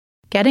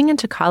Getting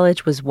into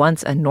college was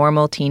once a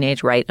normal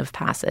teenage rite of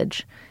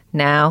passage.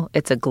 Now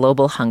it's a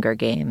global Hunger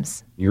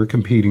Games. You're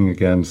competing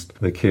against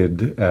the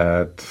kid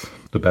at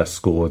the best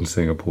school in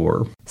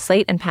Singapore.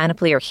 Slate and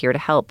Panoply are here to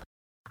help.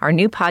 Our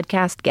new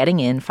podcast,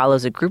 Getting In,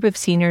 follows a group of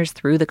seniors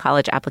through the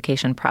college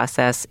application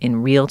process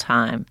in real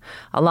time.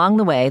 Along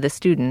the way, the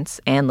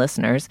students and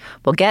listeners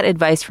will get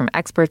advice from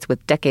experts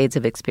with decades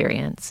of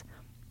experience.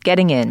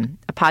 Getting In,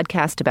 a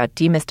podcast about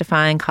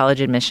demystifying college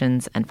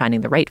admissions and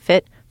finding the right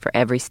fit for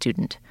every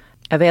student.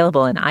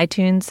 Available in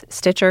iTunes,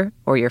 Stitcher,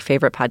 or your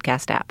favorite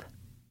podcast app.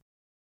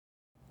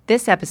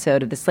 This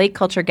episode of the Slate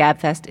Culture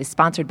Gabfest is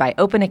sponsored by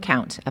Open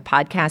Account, a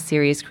podcast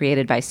series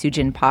created by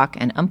Sujin Pak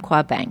and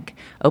Umpqua Bank.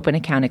 Open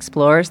Account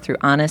explores, through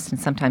honest and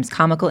sometimes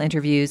comical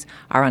interviews,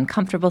 our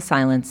uncomfortable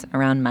silence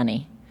around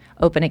money.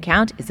 Open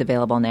Account is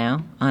available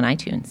now on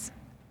iTunes.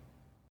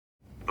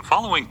 The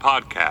following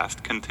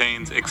podcast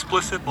contains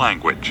explicit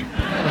language.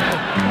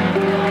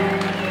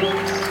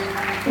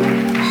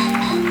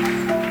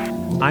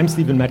 I'm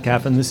Stephen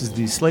Metcalf, and this is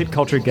the Slate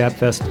Culture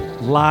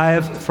Gabfest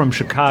live from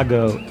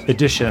Chicago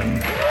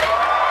edition.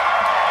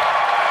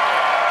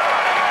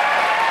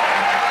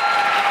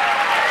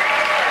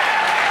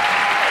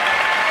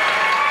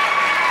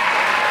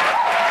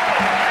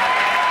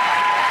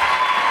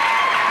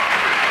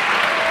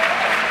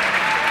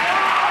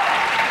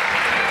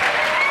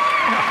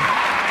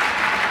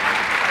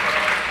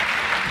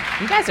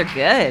 You guys are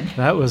good.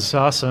 That was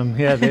awesome.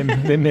 Yeah,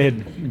 they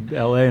made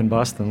L.A. and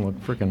Boston look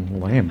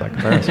freaking lame by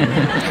comparison.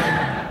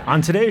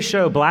 On today's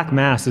show, Black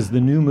Mass is the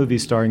new movie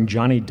starring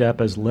Johnny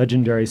Depp as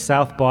legendary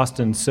South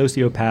Boston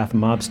sociopath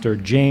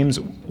mobster James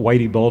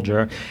Whitey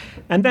Bulger.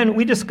 And then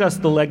we discuss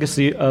the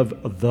legacy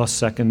of The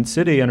Second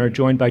City and are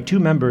joined by two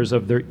members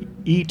of their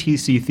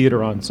ETC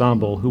Theater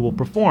Ensemble who will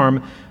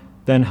perform,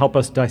 then help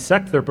us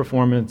dissect their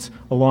performance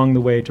along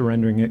the way to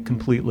rendering it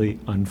completely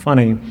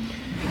unfunny.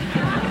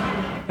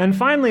 And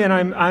finally, and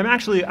I'm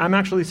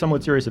actually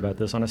somewhat serious about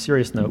this, on a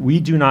serious note, we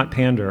do not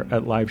pander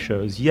at live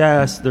shows.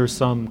 Yes, there's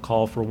some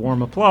call for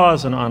warm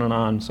applause and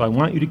on. So I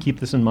want you to keep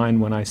this in mind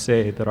when I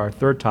say that our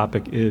third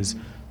topic is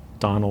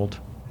Donald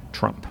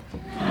Trump.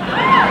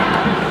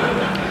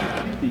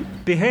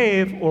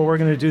 Behave, or we're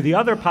going to do the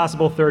other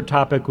possible third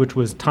topic, which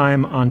was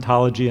time,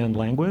 ontology, and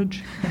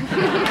language.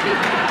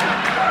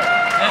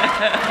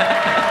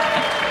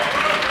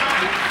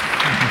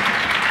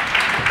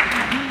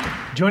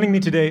 Joining me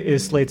today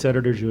is Slate's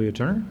editor, Julia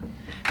Turner.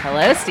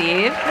 Hello,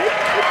 Steve.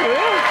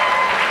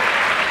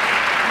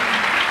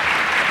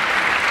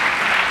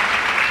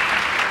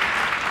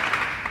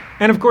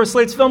 And of course,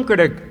 Slate's film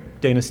critic,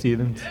 Dana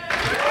Stevens.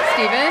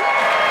 Steven?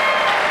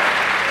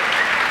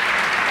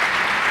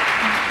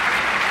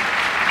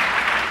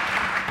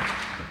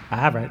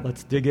 All right,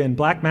 let's dig in.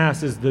 Black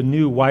Mass is the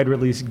new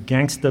wide-release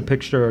gangster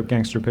picture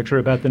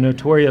about the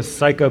notorious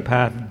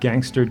psychopath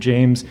gangster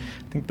James.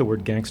 I think the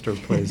word gangster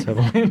plays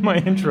heavily in my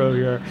intro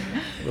here.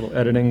 A little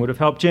editing would have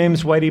helped.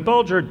 James Whitey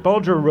Bulger.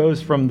 Bulger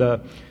rose from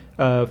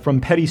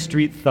petty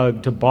street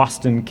thug to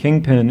Boston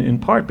kingpin in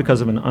part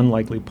because of an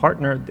unlikely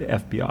partner, the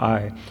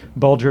FBI.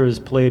 Bulger is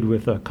played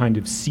with a kind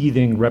of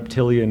seething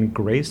reptilian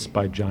grace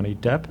by Johnny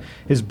Depp.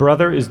 His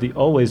brother is the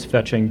always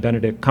fetching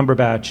Benedict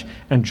Cumberbatch,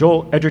 and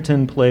Joel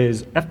Edgerton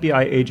plays the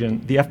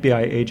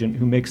FBI agent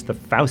who makes the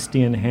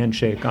Faustian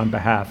handshake on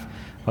behalf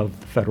of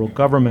the federal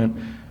government.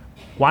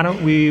 Why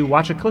don't we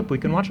watch a clip? We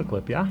can watch a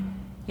clip, yeah?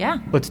 Yeah.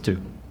 Let's do.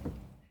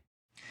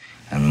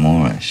 And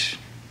Morris,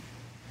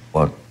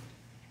 what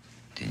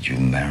did you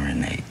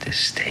marinate the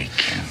steak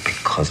in?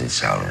 Because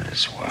it's out of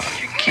this world.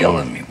 You're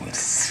killing me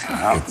with it.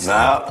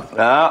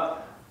 No.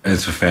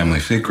 It's a family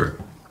secret.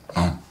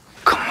 Oh.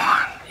 Come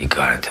on. You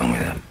gotta tell me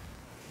that.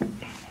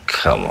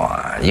 Come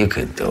on. You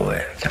could do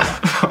it. Come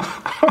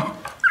on.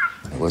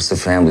 What's the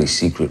family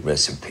secret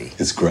recipe?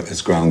 It's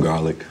ground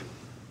garlic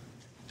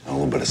and a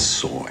little bit of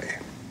soy.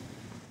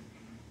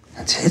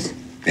 That's it?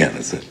 Yeah,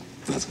 that's it.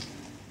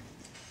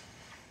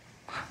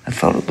 I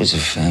thought it was a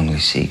family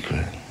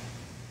secret.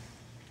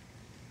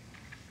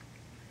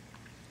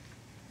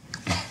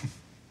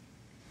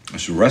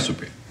 It's a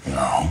recipe.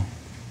 No.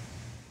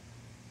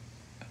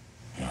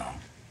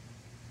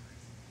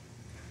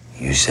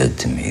 You said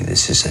to me,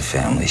 this is a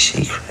family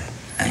secret,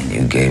 and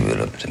you gave it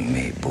up to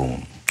me.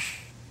 Boom.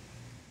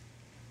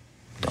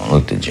 Don't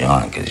look to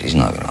John, because he's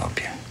not going to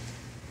help you.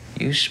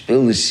 You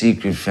spill the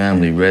secret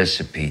family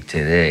recipe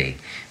today,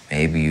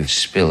 maybe you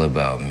spill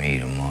about me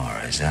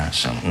tomorrow. Is that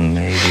something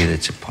maybe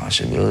that's a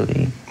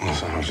possibility?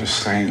 Listen, I was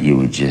just saying. You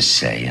were just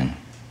saying.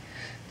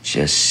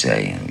 Just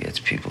saying gets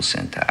people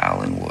sent to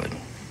Allenwood.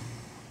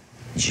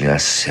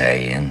 Just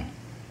saying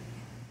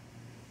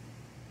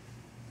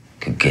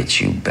could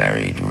get you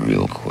buried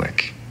real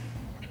quick.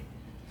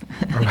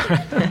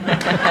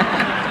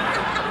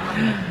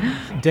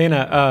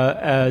 Dana,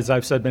 as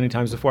I've said many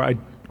times before, I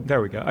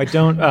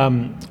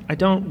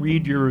don't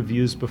read your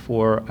reviews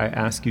before I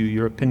ask you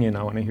your opinion.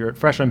 I want to hear it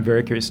fresh. I'm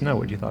very curious to know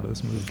what you thought of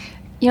this movie.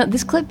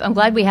 This clip, I'm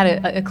glad we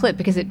had a clip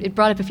because it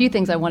brought up a few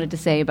things I wanted to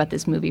say about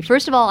this movie.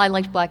 First of all, I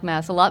liked Black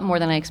Mass a lot more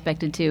than I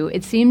expected to.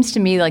 It seems to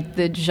me like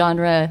the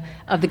genre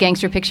of the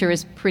gangster picture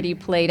is pretty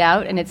played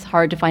out, and it's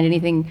hard to find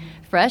anything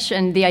fresh.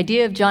 And the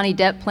idea of Johnny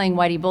Depp playing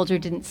Whitey Bulger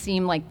didn't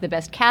seem like the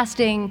best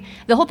casting.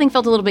 The whole thing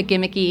felt a little bit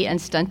gimmicky and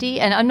stunty.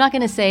 And I'm not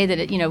going to say that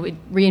it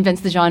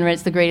reinvents the genre.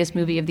 It's the greatest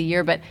movie of the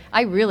year, but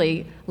I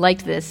really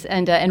liked this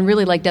and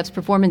really liked Depp's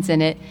performance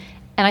in it.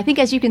 And I think,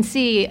 as you can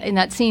see in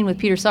that scene with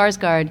Peter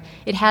Sarsgaard,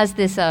 it has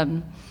this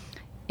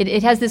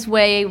it has this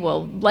way,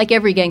 well, like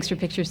every gangster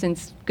picture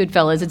since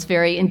Goodfellas, it's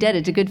very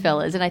indebted to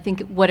Goodfellas. And I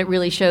think what it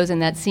really shows in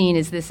that scene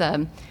is this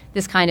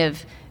this kind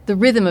of the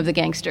rhythm of the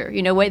gangster.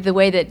 The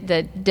way that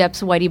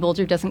Depp's Whitey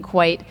Bulger doesn't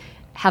quite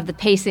have the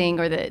pacing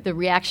or the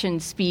reaction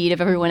speed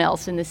of everyone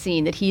else in the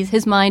scene, that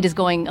his mind is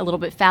going a little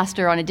bit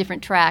faster on a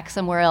different track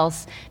somewhere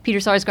else. Peter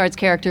Sarsgaard's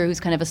character, who's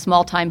kind of a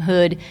small-time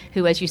hood,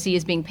 who, as you see,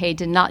 is being paid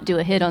to not do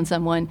a hit on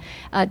someone,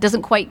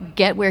 doesn't quite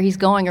get where he's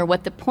going or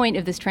what the point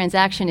of this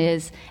transaction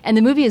is. And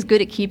the movie is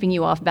good at keeping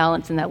you off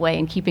balance in that way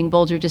and keeping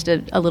Bulger just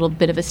a little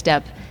bit of a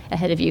step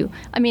ahead of you.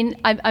 I mean,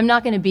 I'm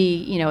not going to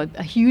be,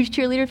 a huge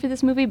cheerleader for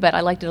this movie, but I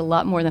liked it a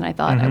lot more than I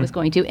thought I was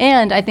going to.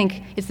 And I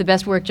think it's the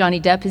best work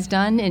Johnny Depp has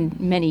done in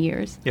many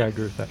years. Yeah, I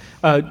agree with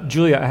that.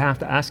 Julia, I have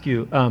to ask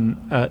you,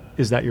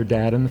 is that your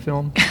dad in the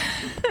film?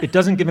 It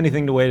doesn't give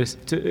anything away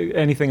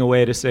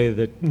to say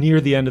that near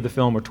the end of the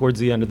film or towards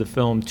the end of the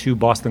film, 2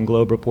 Boston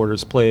Globe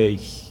reporters play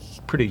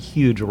a pretty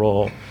huge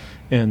role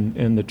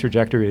in the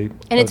trajectory.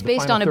 And it's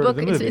based on a book.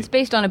 It's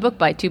based on a book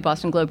by 2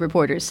 Boston Globe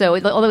reporters. So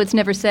although it's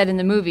never said in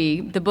the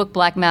movie, the book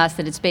Black Mass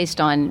that it's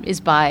based on is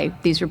by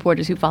these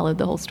reporters who followed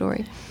the whole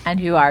story. And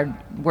who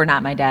were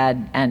not my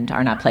dad and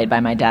are not played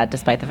by my dad,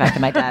 despite the fact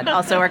that my dad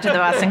also worked at the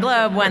Boston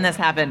Globe. When this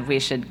happened, we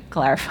should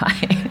clarify.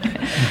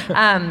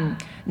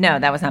 No,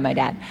 that was not my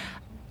dad.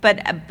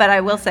 But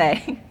I will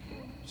say,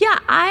 yeah,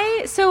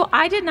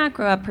 I did not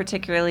grow up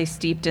particularly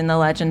steeped in the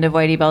legend of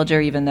Whitey Bulger,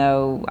 even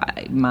though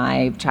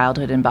my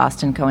childhood in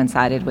Boston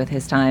coincided with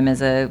his time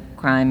as a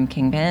crime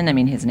kingpin. I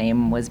mean, his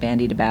name was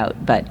bandied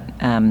about, but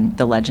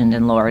the legend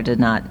and lore did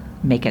not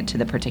make it to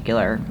the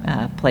particular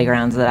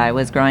playgrounds that I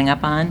was growing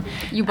up on.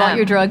 You bought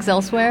your drugs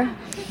elsewhere?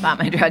 Bought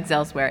my drugs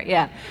elsewhere,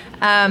 yeah.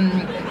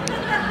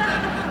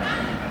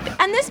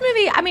 And this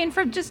movie, I mean,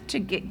 to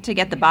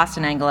get the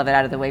Boston angle of it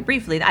out of the way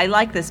briefly, I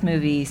like this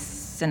movie's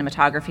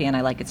cinematography and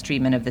I like its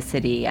treatment of the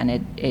city, and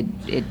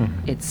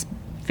it's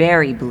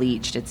very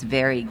bleached. It's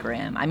very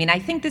grim. I mean, I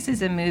think this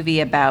is a movie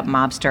about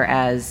mobster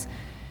as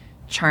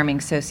charming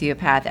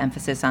sociopath,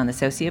 emphasis on the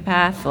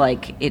sociopath.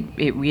 Like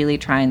it really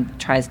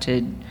tries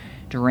to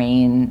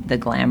drain the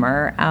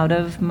glamour out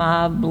of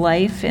mob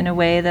life in a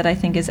way that I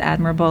think is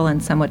admirable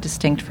and somewhat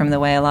distinct from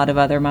the way a lot of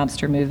other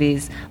mobster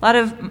movies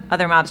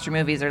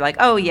are like,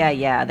 oh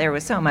yeah, there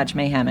was so much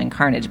mayhem and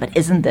carnage, but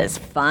isn't this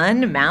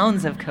fun?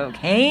 Mounds of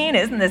cocaine,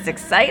 isn't this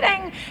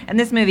exciting? And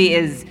this movie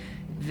is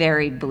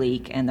very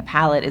bleak, and the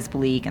palette is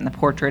bleak, and the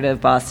portrait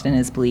of Boston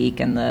is bleak,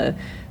 and the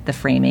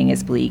framing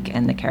is bleak,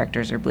 and the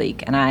characters are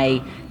bleak. And I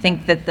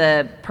think that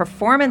the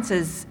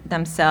performances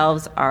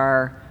themselves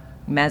are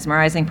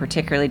mesmerizing,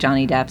 particularly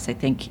Johnny Depp's. I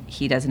think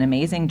he does an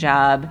amazing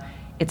job.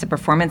 It's a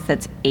performance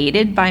that's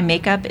aided by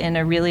makeup in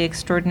a really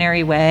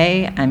extraordinary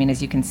way. I mean,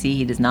 as you can see,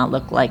 he does not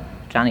look like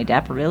Johnny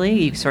Depp, really.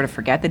 You sort of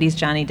forget that he's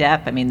Johnny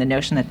Depp. I mean, the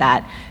notion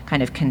that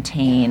kind of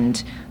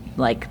contained,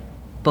 like,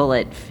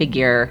 bullet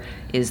figure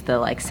is the,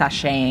 like,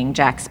 sashaying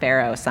Jack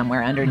Sparrow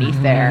somewhere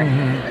underneath there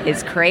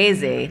is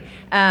crazy.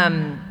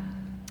 And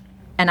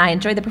I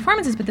enjoyed the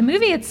performances, but the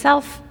movie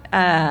itself,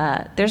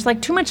 there's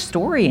like too much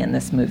story in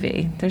this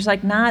movie. There's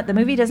like the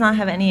movie does not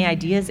have any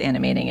ideas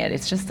animating it.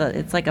 It's just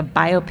it's like a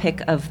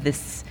biopic of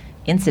this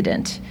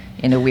incident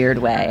in a weird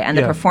way. And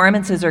the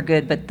performances are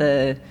good, but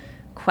the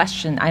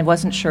question, I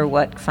wasn't sure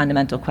what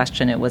fundamental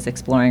question it was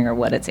exploring or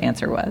what its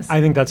answer was.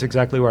 I think that's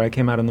exactly where I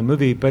came out in the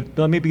movie. But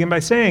let me begin by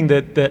saying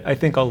that I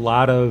think a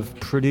lot of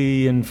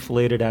pretty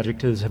inflated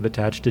adjectives have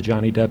attached to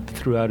Johnny Depp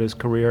throughout his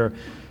career.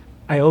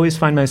 I always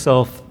find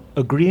myself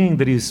agreeing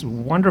that he's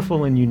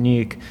wonderful and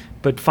unique,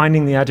 but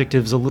finding the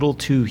adjectives a little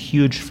too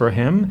huge for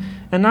him,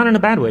 and not in a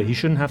bad way. He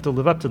shouldn't have to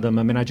live up to them.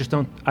 I mean,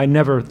 I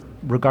never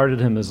regarded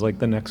him as like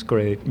the next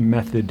great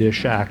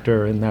method-ish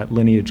actor in that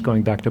lineage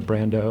going back to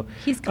Brando.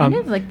 He's kind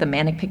of like the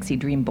Manic Pixie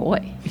Dream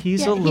Boy. He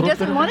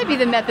doesn't want to be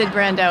the method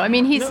Brando. I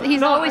mean,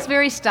 he's always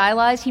very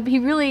stylized. He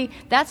really,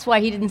 that's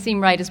why he didn't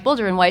seem right as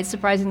Bulger, and why it's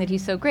surprising that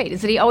he's so great,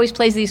 is that he always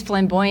plays these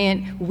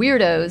flamboyant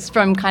weirdos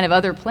from kind of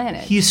other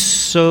planets. He's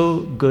so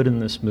good in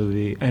this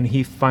movie, and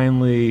he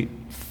finally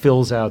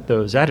fills out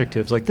those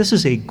adjectives. Like, this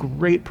is a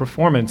great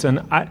performance, and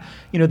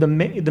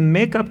the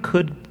makeup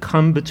could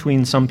come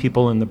between some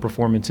people in the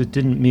performance. It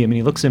didn't me. I mean,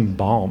 he looks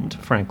embalmed,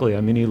 frankly. I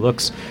mean, he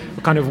looks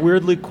kind of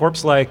weirdly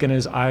corpse-like, and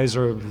his eyes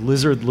are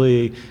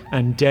lizardly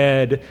and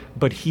dead,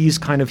 but he's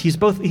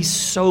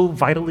so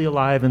vitally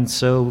alive and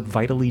so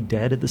vitally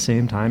dead at the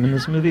same time in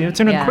this movie.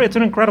 It's an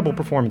incredible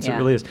performance. It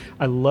really is.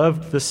 I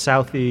loved the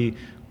Southie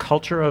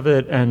culture of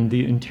it and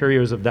the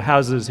interiors of the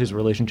houses, his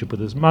relationship with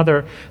his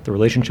mother, the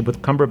relationship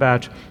with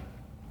Cumberbatch.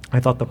 I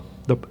thought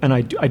and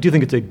I do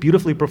think it's a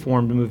beautifully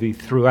performed movie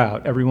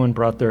throughout. Everyone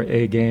brought their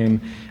A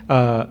game.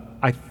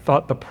 I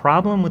thought the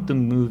problem with the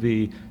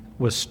movie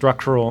was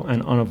structural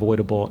and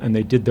unavoidable, and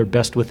they did their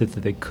best with it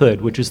that they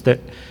could, which is that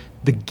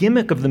the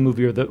gimmick of the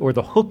movie or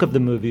the hook of the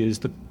movie is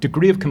the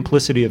degree of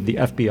complicity of the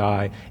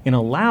FBI in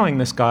allowing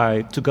this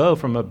guy to go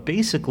from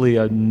basically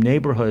a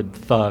neighborhood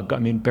thug,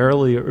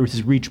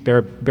 his reach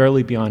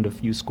barely beyond a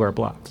few square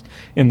blocks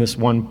in this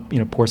one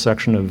poor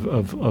section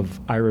of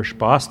Irish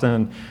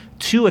Boston,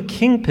 to a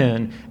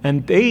kingpin,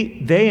 and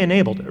they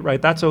enabled it,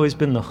 right? That's always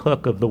been the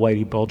hook of the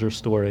Whitey Bulger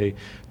story.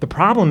 The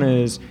problem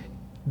is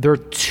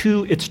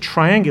it's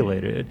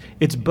triangulated.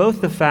 It's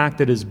both the fact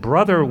that his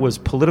brother was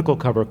political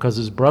cover, because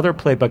his brother,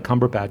 played by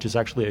Cumberbatch, is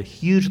actually a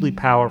hugely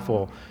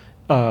powerful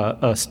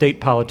state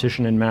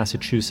politician in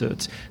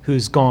Massachusetts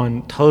who's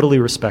gone totally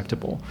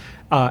respectable.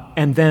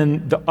 And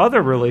then the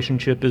other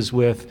relationship is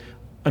with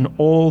an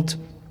old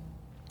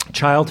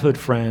childhood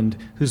friend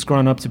who's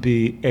grown up to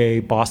be a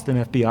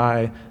Boston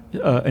FBI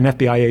an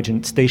FBI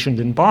agent stationed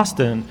in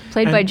Boston.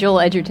 Played by Joel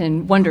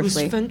Edgerton,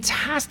 wonderfully. Who's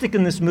fantastic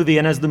in this movie,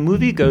 and as the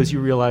movie goes, you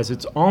realize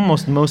it's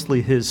almost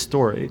mostly his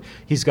story.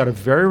 He's got a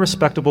very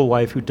respectable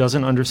wife who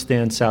doesn't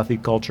understand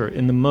Southie culture.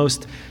 In the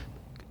most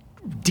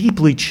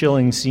deeply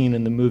chilling scene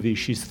in the movie,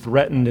 she's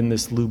threatened in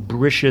this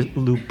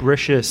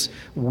lubricious,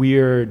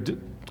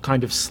 weird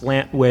kind of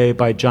slant way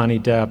by Johnny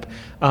Depp.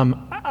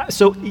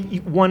 So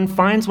one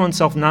finds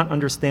oneself not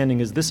understanding,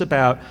 is this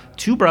about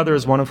two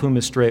brothers, one of whom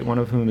is straight, one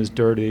of whom is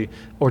dirty,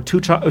 or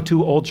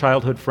two old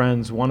childhood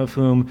friends, one of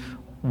whom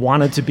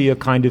wanted to be a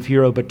kind of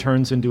hero but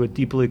turns into a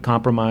deeply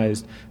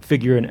compromised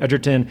figure in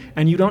Edgerton,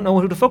 and you don't know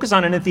who to focus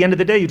on, and at the end of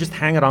the day you just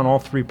hang it on all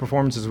three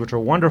performances, which are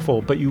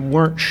wonderful, but you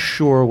weren't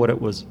sure what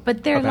it was but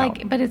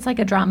about. But it's like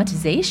a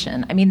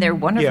dramatization. I mean, they're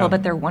wonderful,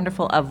 but they're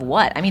wonderful of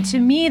what? I mean, to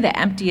me, the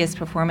emptiest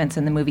performance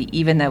in the movie,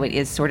 even though it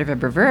is sort of a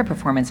bravura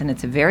performance, and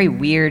it's a very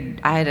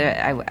weird,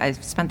 I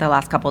spent the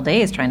last couple of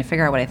days trying to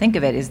figure out what I think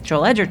of it, is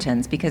Joel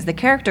Edgerton's, because the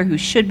character who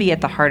should be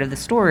at the heart of the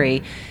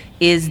story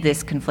is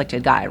this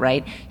conflicted guy,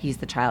 right? He's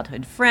the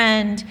childhood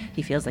friend.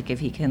 He feels like if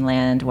he can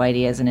land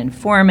Whitey as an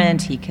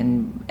informant, he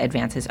can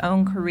advance his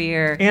own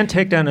career. And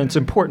take down, and it's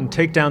important,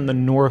 take down the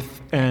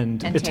North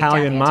End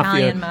Italian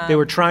mafia. They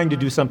were trying to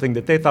do something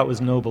that they thought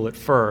was noble at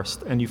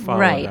first, and you follow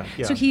that. Right.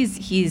 Yeah. So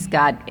he's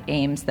got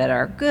aims that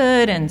are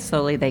good, and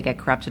slowly they get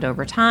corrupted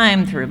over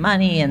time through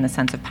money and the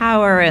sense of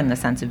power and the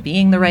sense of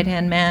being the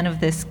right-hand man of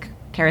this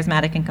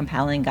charismatic and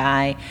compelling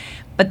guy.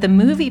 But the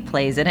movie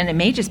plays it, and it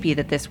may just be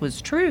that this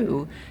was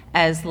true,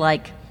 as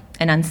like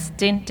an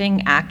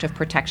unstinting act of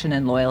protection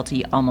and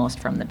loyalty almost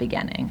from the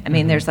beginning. I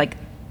mean, there's like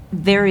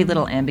very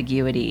little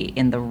ambiguity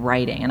in the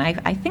writing, and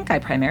I think I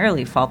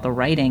primarily fault the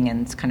writing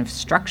and kind of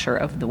structure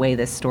of the way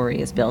this story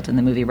is built in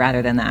the movie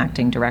rather than the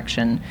acting,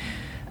 direction,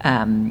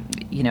 or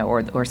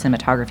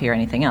cinematography or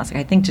anything else.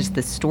 I think just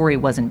the story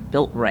wasn't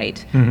built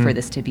right for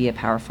this to be a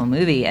powerful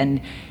movie, and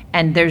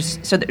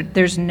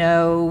there's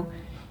no...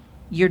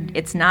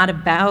 it's not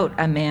about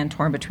a man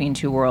torn between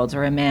two worlds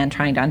or a man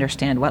trying to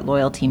understand what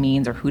loyalty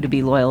means or who to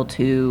be loyal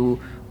to,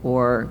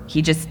 or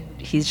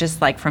he's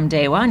just like from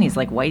day one, he's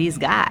like Whitey's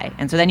guy.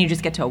 And so then you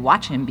just get to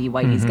watch him be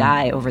Whitey's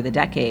guy over the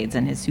decades,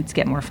 and his suits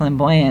get more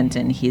flamboyant,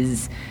 and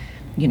his,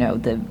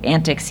 the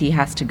antics he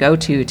has to go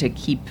to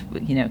keep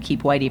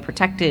Whitey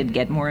protected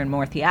get more and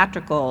more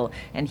theatrical,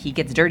 and he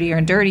gets dirtier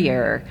and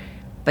dirtier,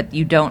 but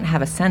you don't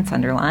have a sense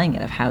underlying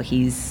it of how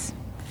he's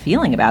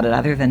feeling about it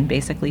other than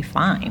basically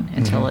fine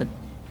until it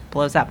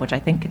blows up, which I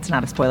think it's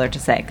not a spoiler to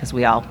say because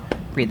we all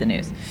read the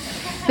news.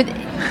 But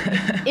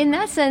in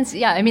that sense,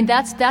 yeah, I mean,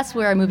 that's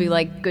where a movie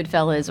like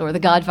Goodfellas or The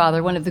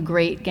Godfather, one of the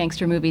great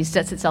gangster movies,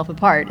 sets itself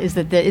apart, is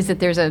that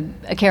there's a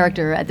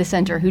character at the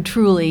center who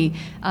truly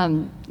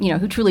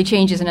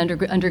changes and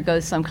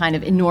undergoes some kind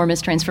of enormous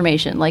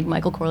transformation, like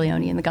Michael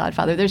Corleone in The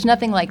Godfather. There's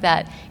nothing like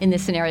that in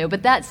this scenario.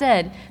 But that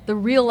said, the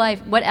real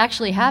life, what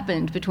actually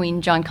happened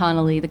between John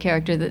Connolly, the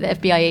character, the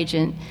FBI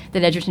agent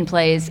that Edgerton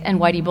plays,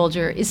 and Whitey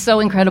Bulger is so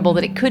incredible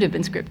that it could have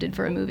been scripted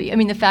for a movie. I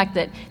mean, the fact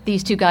that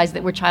these two guys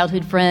that were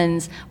childhood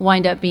friends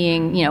wind up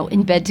being,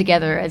 in bed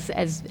together as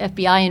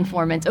FBI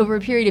informants over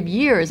a period of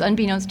years,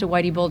 unbeknownst to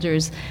Whitey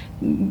Bulger's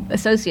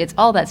associates,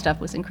 all that stuff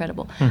was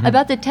incredible.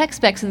 About the tech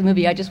specs of the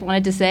movie, I just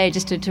wanted to say,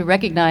 just to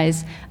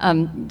recognize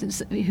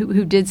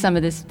who did some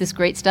of this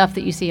great stuff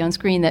that you see on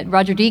screen, that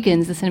Roger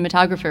Deakins, the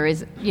cinematographer,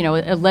 is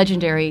a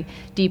legendary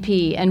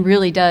DP and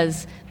really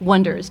does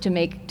wonders to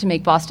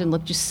make Boston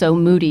look just so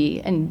moody,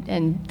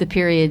 and the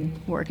period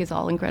work is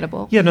all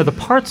incredible. Yeah, no, the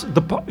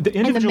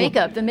individual...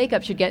 And the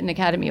makeup should get an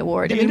Academy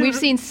Award. I mean, we've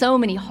seen so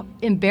many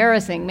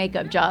embarrassing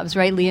makeup jobs,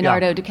 right?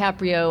 Leonardo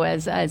DiCaprio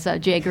as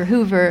J. Edgar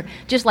Hoover,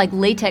 just like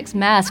latex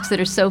masks that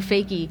are so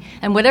fakey.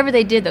 And whatever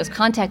they did, those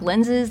contact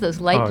lenses, those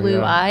light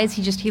blue eyes,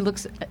 he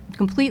looks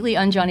completely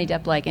un-Johnny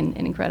Depp-like and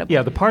incredible.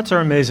 Yeah, the parts are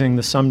amazing.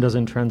 The sum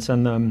doesn't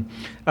transcend them.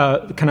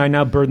 Can I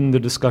now burden the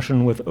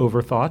discussion with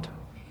overthought?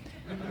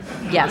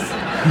 Yes,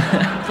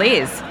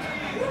 please.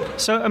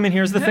 So, I mean,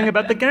 here's the thing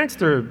about the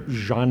gangster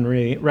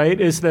genre, right?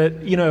 Is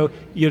that,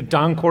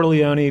 Don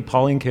Corleone,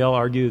 Pauline Kael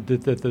argued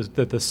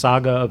that the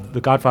saga of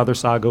the Godfather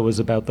saga was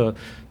about the,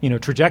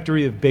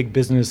 trajectory of big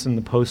business in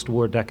the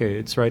post-war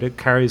decades, right? It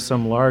carries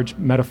some large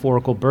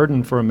metaphorical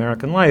burden for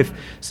American life.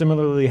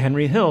 Similarly,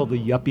 Henry Hill, the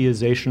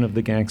yuppieization of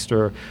the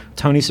gangster.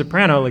 Tony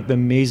Soprano, the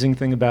amazing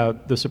thing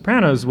about The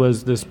Sopranos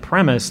was this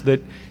premise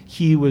that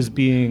he was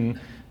being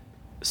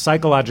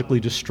psychologically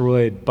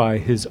destroyed by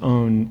his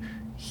own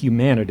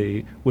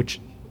humanity, which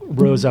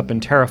rose up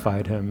and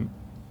terrified him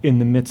in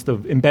the midst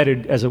of,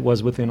 embedded as it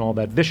was within all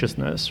that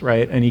viciousness,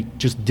 right? And he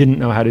just didn't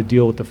know how to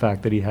deal with the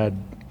fact that he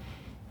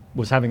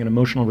was having an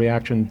emotional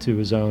reaction to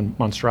his own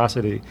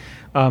monstrosity.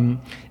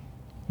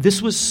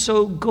 This was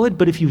so good,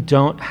 but if you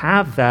don't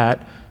have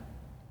that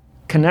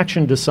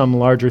connection to some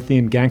larger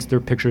theme,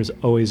 gangster pictures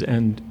always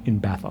end in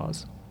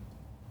bathos.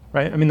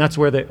 Right? I mean, that's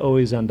where they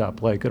always end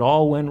up. It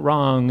all went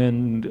wrong,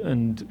 and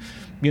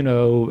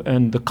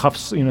the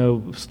cuffs,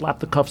 slap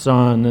the cuffs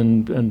on,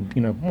 and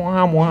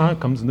wah wah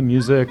comes the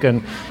music,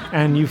 and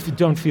you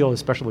don't feel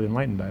especially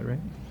enlightened by it, right?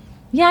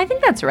 Yeah, I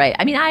think that's right.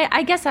 I mean,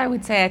 I guess I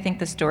would say I think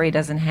the story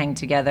doesn't hang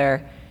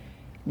together,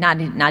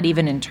 not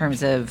even in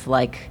terms of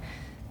the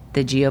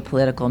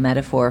geopolitical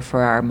metaphor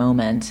for our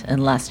moment,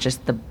 unless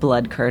just the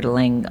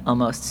blood-curdling,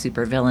 almost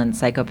supervillain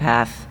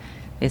psychopath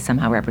is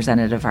somehow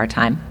representative of our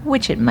time,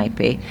 which it might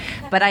be.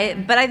 But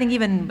I think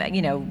even,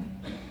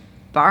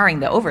 barring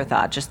the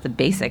overthought, just the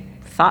basic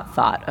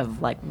thought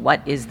of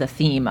what is the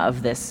theme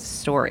of this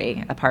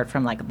story, apart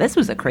from this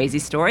was a crazy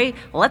story,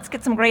 let's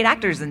get some great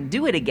actors and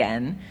do it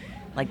again.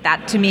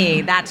 That to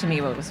me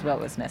was what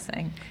was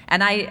missing.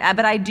 And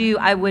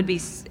I would be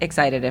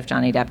excited if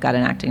Johnny Depp got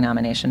an acting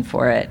nomination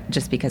for it,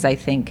 just because I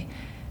think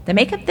the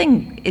makeup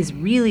thing is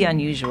really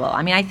unusual.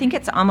 I mean, I think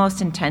it's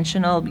almost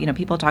intentional.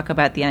 People talk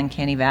about the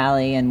uncanny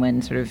valley and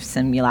when sort of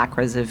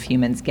simulacras of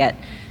humans get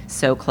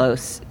so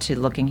close to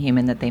looking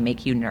human that they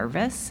make you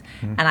nervous.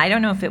 Mm-hmm. And I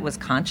don't know if it was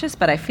conscious,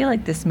 but I feel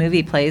like this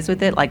movie plays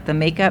with it. The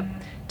makeup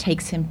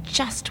takes him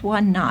just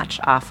one notch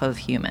off of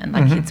human.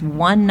 It's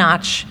one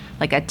notch,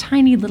 a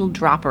tiny little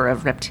dropper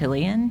of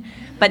reptilian,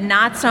 but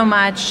not so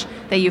much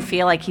that you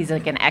feel like he's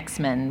an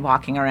X-Men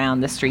walking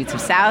around the streets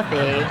of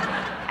Southie.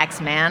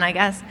 X-Man, I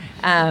guess.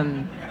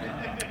 I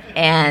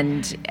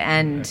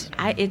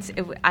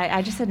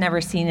just had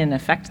never seen an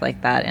effect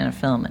like that in a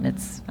film, and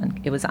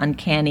it was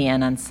uncanny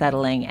and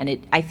unsettling,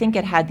 and I think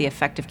it had the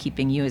effect of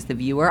keeping you as the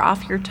viewer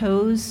off your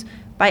toes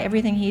by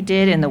everything he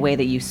did, in the way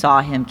that you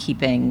saw him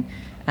keeping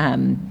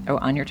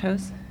on your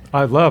toes.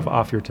 I love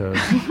off your toes.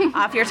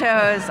 Off your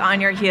toes, on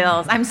your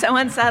heels. I'm so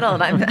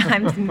unsettled. I'm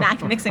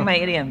mixing my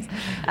idioms.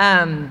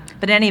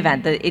 But in any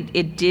event,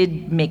 it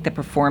did make the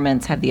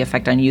performance have the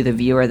effect on you, the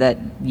viewer, that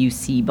you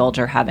see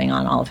Bulger having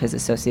on all of his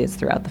associates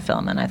throughout the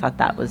film. And I thought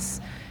that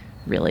was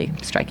really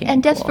striking.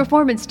 And Depp's cool.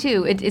 performance,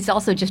 too, it's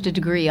also just a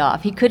degree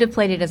off. He could have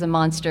played it as a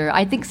monster.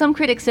 I think some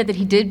critics said that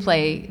he did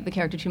play the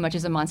character too much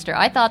as a monster.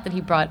 I thought that he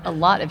brought a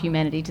lot of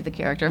humanity to the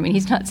character. I mean,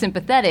 he's not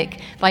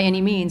sympathetic by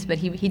any means, but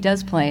he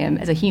does play him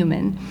as a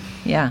human.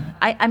 Yeah.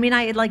 I mean,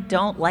 I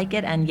don't like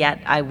it, and yet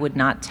I would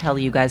not tell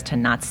you guys to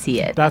not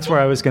see it. That's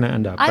where I was going to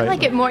end up. I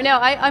like it more. No,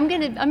 I'm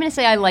gonna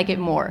say I like it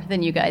more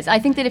than you guys. I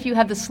think that if you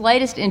have the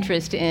slightest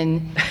interest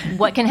in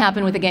what can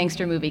happen with a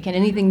gangster movie, can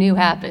anything new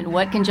happen?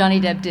 What can Johnny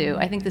Depp do?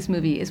 I think this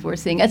movie is worth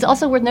seeing. It's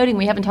also worth noting,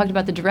 we haven't talked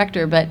about the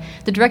director, but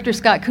the director,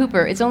 Scott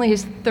Cooper, it's only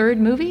his third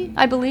movie,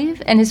 I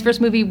believe, and his first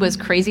movie was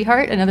Crazy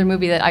Heart, another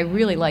movie that I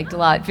really liked a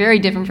lot, very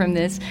different from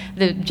this,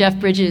 the Jeff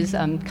Bridges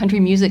country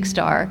music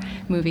star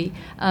movie.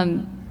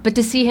 But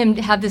to see him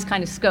have this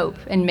kind of scope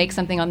and make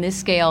something on this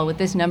scale with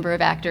this number of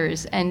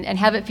actors and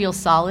have it feel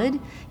solid,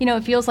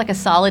 it feels like a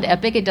solid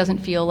epic. It doesn't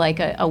feel like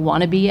a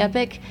wannabe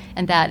epic,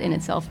 and that in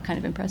itself kind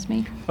of impressed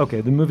me. Okay,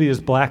 the movie is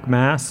Black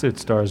Mass. It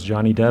stars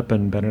Johnny Depp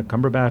and Benedict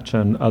Cumberbatch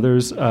and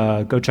others.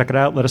 Go check it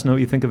out. Let us know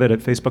what you think of it at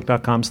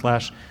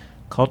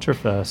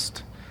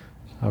facebook.com/culturefest.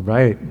 All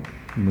right,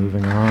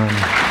 moving on.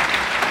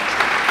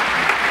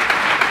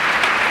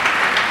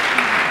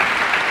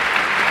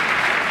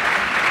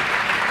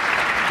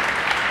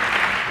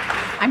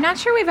 I'm not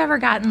sure we've ever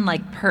gotten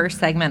per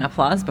segment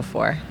applause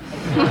before.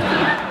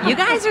 You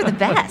guys are the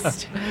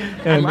best.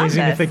 And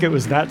amazing to think it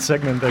was that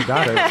segment that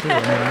got it too.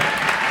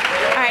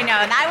 All right,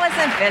 no, that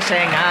wasn't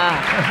fishing.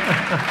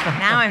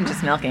 Now I'm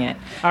just milking it.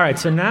 All right,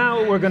 so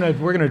now we're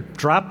gonna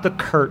drop the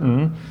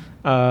curtain,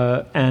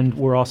 and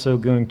we're also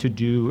going to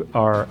do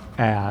our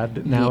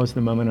ad. Now is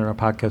the moment in our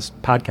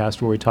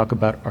podcast where we talk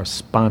about our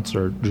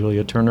sponsor,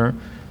 Julia Turner.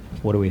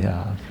 What do we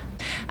have?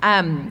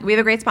 We have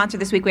a great sponsor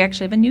this week. We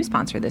actually have a new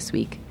sponsor this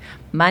week.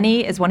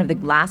 Money is one of the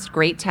last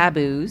great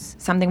taboos,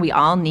 something we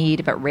all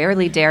need but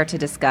rarely dare to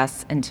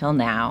discuss until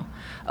now.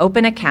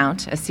 Open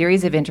Account, a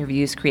series of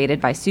interviews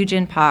created by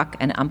Sujin Pak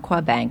and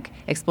Umpqua Bank,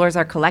 explores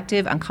our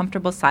collective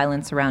uncomfortable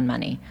silence around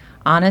money.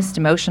 Honest,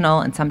 emotional,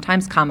 and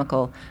sometimes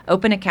comical,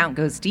 Open Account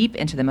goes deep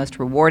into the most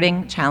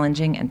rewarding,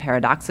 challenging, and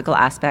paradoxical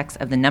aspects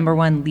of the number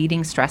one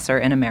leading stressor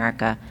in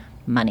America,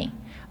 money.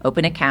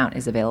 Open Account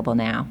is available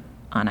now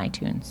on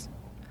iTunes.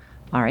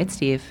 All right,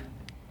 Steve,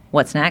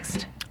 what's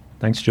next?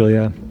 Thanks,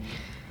 Julia.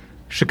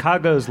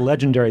 Chicago's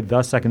legendary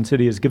The Second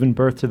City has given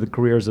birth to the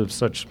careers of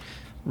such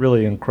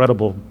really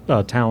incredible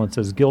talents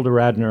as Gilda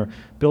Radner,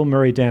 Bill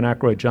Murray, Dan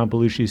Aykroyd, John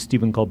Belushi,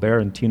 Stephen Colbert,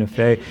 and Tina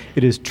Fey.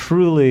 It is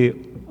truly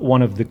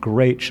one of the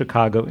great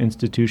Chicago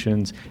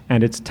institutions,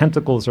 and its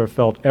tentacles are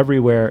felt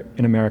everywhere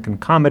in American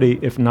comedy,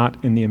 if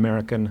not in the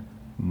American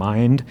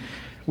mind.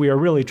 We are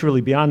really,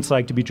 truly beyond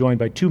psyched to be joined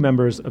by two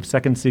members of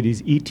Second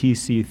City's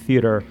ETC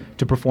Theater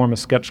to perform a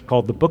sketch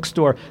called The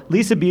Bookstore.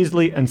 Lisa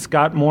Beasley and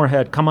Scott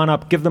Moorhead, come on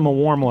up, give them a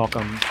warm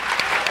welcome.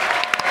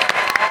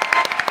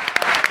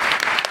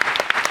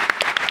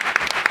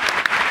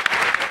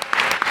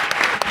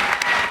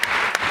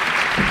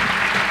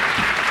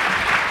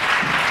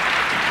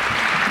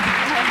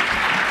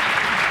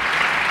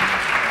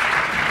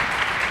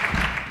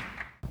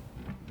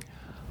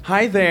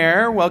 Hi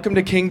there. Welcome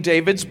to King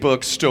David's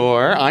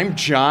Bookstore. I'm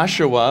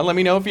Joshua. Let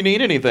me know if you need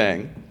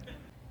anything.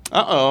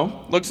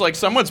 Uh-oh. Looks like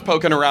someone's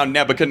poking around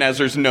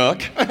Nebuchadnezzar's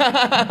nook.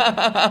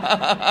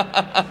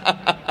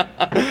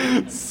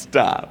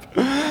 Stop.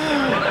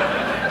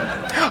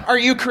 Are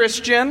you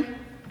Christian?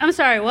 I'm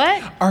sorry,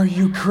 what? Are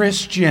you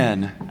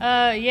Christian?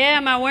 Yeah,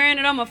 am I wearing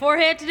it on my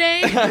forehead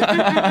today?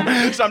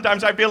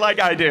 Sometimes I feel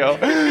like I do.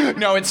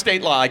 No, it's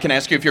state law. I can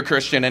ask you if you're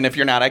Christian, and if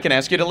you're not, I can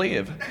ask you to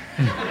leave.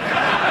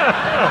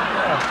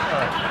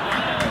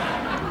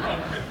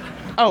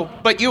 Oh,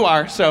 but you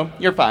are, so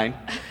you're fine.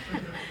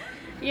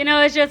 You know,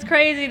 it's just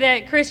crazy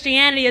that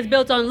Christianity is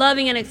built on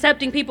loving and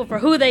accepting people for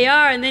who they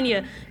are, and then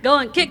you go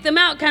and kick them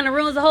out, kind of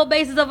ruins the whole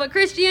basis of what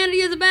Christianity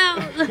is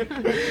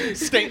about.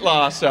 State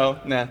law, so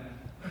nah.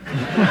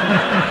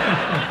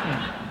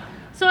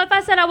 So if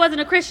I said I wasn't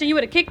a Christian, you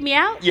would have kicked me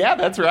out? Yeah,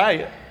 that's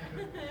right.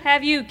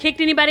 Have you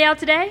kicked anybody out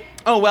today?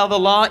 Oh, well, the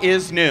law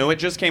is new. It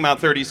just came out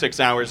 36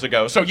 hours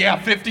ago. So, yeah,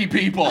 50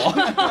 people.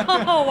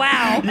 Oh,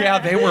 wow. Yeah,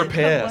 they were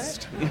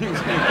pissed.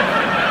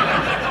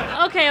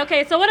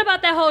 Okay, so what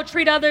about that whole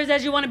treat others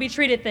as you want to be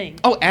treated thing?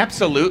 Oh,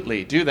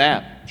 absolutely. Do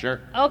that. Sure.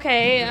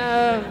 Okay,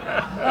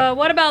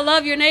 what about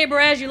love your neighbor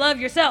as you love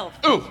yourself?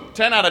 Ooh,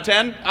 10 out of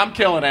 10. I'm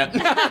killing it.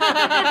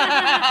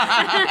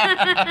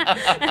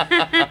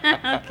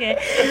 Okay.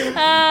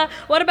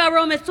 What about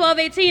Romans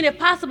 12:18? If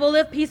possible,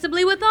 live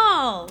peaceably with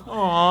all.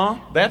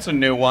 Aw, that's a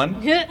new one.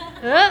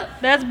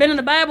 That's been in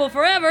the Bible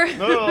forever.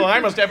 Oh, I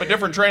must have a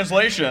different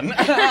translation.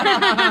 Yeah,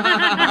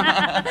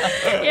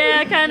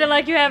 kind of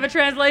like you have a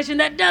translation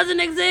that doesn't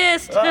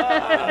exist.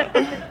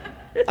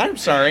 I'm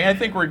sorry, I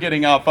think we're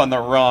getting off on the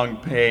wrong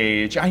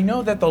page. I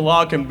know that the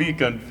law can be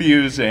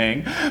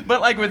confusing,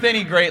 but like with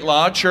any great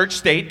law, church,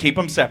 state, keep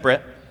them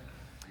separate.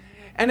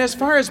 And as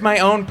far as my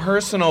own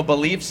personal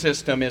belief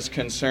system is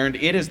concerned,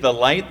 it is the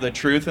light, the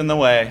truth, and the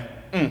way.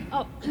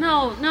 Oh,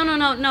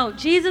 no.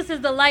 Jesus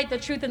is the light, the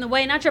truth, and the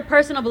way, not your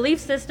personal belief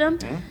system.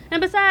 And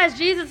besides,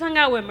 Jesus hung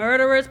out with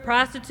murderers,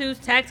 prostitutes,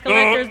 tax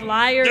collectors,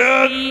 liars,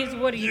 thieves.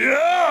 What are you?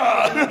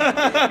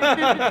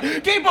 Yeah!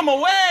 Keep them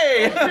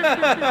away!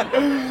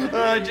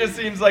 It just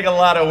seems like a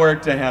lot of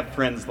work to have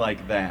friends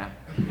like that.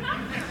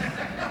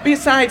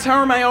 Besides, how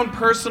are my own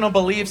personal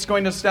beliefs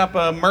going to stop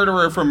a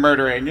murderer from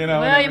murdering, you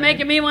know? Well, you're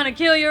making me want to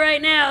kill you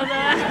right now.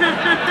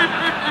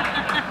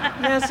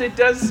 Yes, it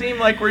does seem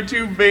like we're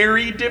two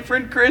very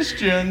different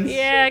Christians.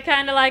 Yeah,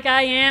 kind of like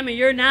I am and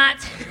you're not.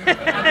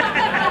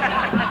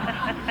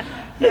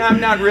 Yeah, I'm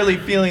not really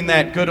feeling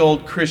that good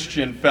old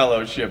Christian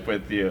fellowship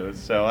with you,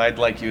 so I'd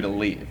like you to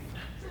leave.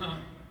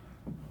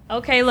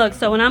 Okay, look,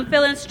 so when I'm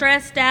feeling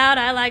stressed out,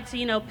 I like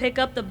to, pick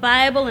up the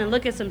Bible and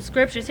look at some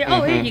scriptures here.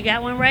 Oh, here, you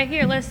got one right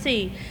here. Let's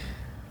see.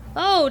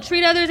 Oh,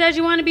 treat others as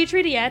you want to be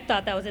treated. Yeah, I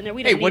thought that was in there.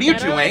 We don't need what are you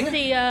that. doing? Let's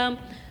see.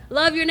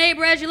 Love your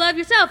neighbor as you love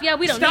yourself. Yeah,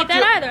 we don't need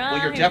that either. Well,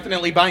 you're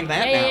definitely buying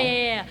that now.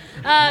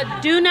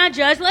 Yeah. Do not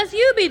judge lest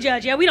you be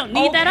judged. Yeah, we don't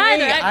need that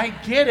either. I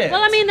get it.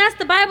 Well, I mean, that's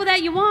the Bible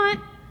that you want.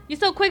 You're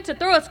so quick to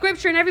throw a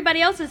scripture in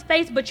everybody else's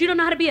face, but you don't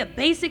know how to be a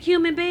basic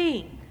human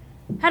being.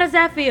 How does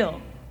that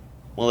feel?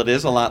 Well, it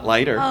is a lot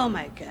lighter. Oh,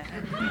 my God.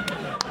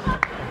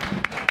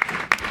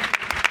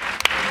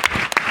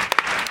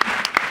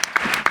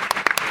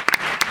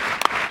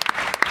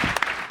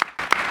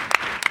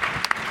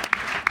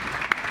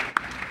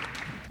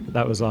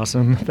 That was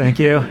awesome. Thank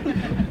you.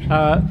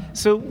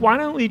 So why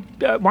don't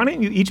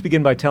you each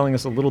begin by telling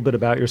us a little bit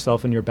about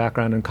yourself and your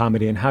background in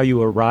comedy and how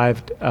you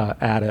arrived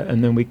at it,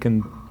 and then we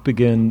can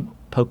begin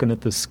poking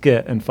at the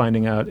skit and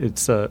finding out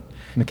its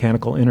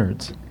mechanical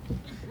innards.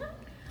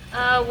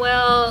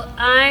 Well,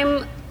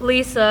 I'm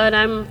Lisa, and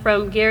I'm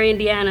from Gary,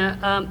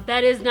 Indiana.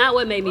 That is not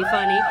what made me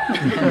funny.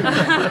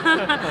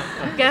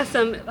 Got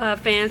some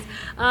fans.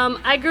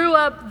 I grew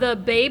up the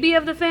baby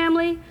of the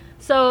family,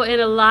 so in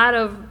a lot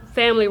of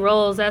family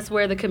roles, that's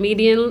where the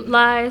comedian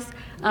lies.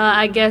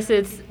 I guess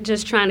it's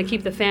just trying to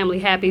keep the family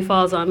happy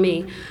falls on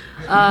me.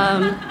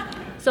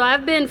 So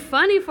I've been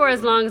funny for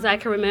as long as I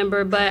can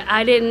remember, but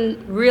I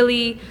didn't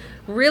really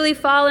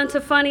fall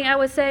into funny, I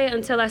would say,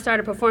 until I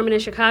started performing in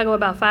Chicago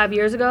about 5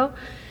 years ago.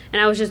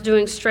 And I was just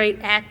doing straight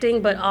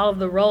acting, but all of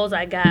the roles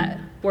I got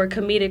were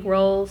comedic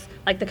roles,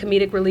 like the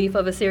comedic relief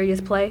of a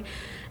serious play.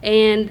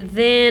 And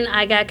then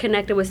I got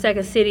connected with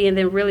Second City and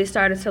then really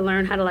started to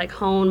learn how to like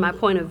hone my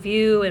point of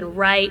view and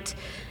write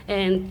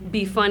and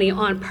be funny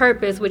on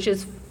purpose, which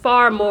is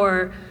far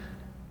more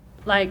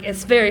like,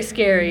 it's very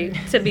scary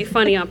to be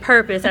funny on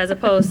purpose as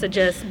opposed to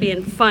just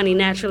being funny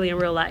naturally in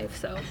real life.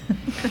 So,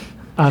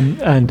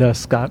 and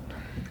Scott?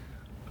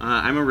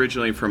 I'm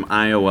originally from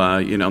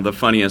Iowa, the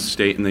funniest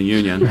state in the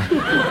union.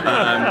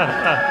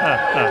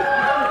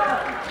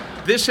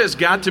 This has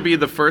got to be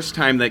the first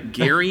time that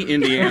Gary,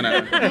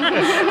 Indiana,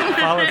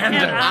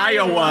 and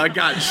Iowa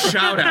got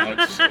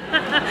shout-outs.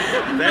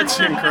 That's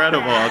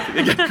incredible.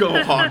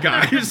 Go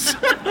Hawkeyes.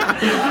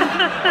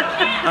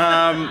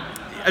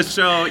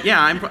 So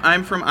yeah,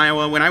 I'm from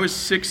Iowa. When I was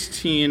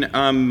 16,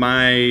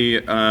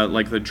 my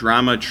the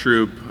drama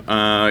troupe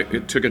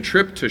took a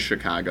trip to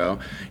Chicago,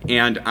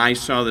 and I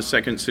saw the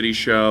Second City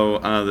show,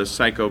 The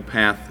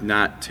Psychopath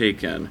Not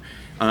Taken.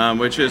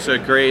 Which is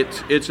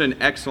it's an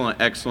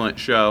excellent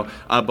show,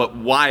 but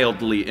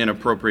wildly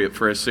inappropriate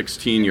for a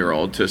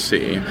 16-year-old to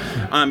see.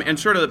 And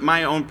sort of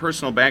my own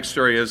personal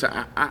backstory is,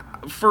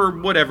 for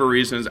whatever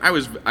reasons, I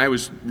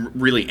was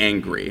really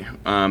angry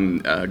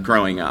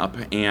growing up,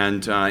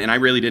 and I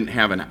really didn't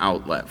have an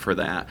outlet for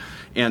that.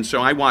 And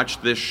so I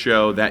watched this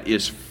show that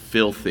is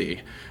filthy.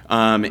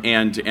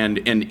 And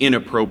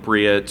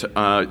inappropriate,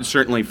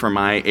 certainly for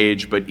my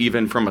age, but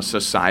even from a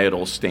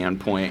societal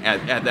standpoint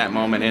at that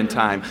moment in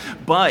time.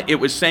 But it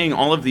was saying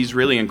all of these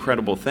really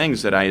incredible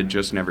things that I had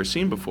just never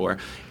seen before.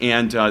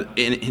 And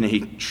in a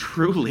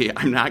truly,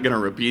 I'm not going to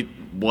repeat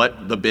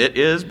what the bit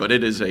is, but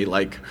it is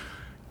a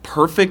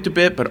perfect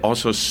bit, but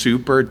also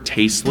super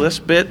tasteless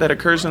bit that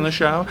occurs in the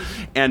show.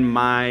 And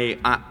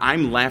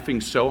I'm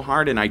laughing so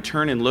hard, and I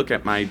turn and look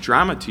at my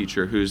drama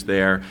teacher who's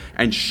there,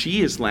 and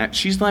she's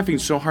laughing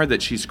so hard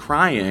that she's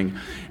crying,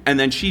 and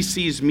then she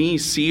sees me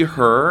see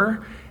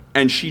her,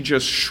 and she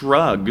just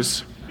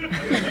shrugs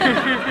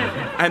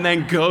and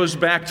then goes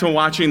back to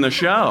watching the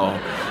show.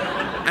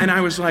 And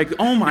I was like,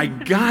 oh my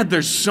God,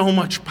 there's so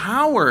much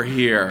power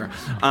here.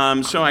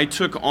 So I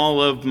took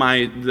all of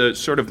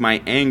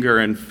my anger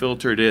and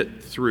filtered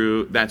it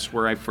through. That's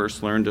where I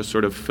first learned to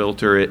sort of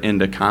filter it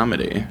into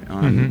comedy,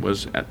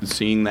 was at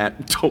seeing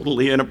that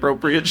totally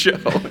inappropriate show.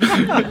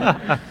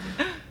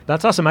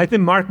 That's awesome. I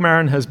think Marc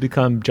Maron has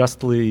become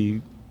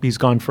he's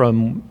gone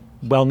from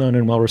well-known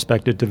and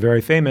well-respected to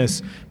very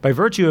famous by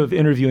virtue of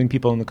interviewing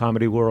people in the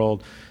comedy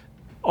world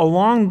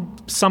along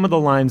some of the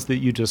lines that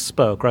you just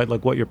spoke, right?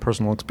 Like what your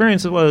personal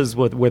experience was,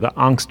 where the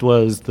angst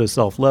was, the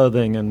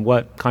self-loathing, and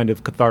what kind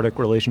of cathartic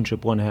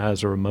relationship one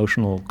has or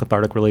emotional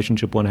cathartic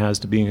relationship one has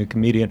to being a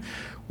comedian.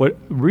 What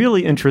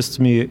really interests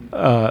me,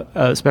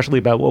 especially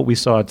about what we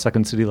saw at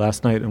Second City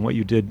last night and what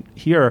you did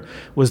here,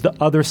 was the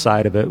other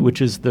side of it,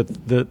 which is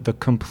the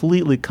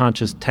completely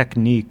conscious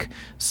technique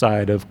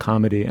side of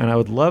comedy. And I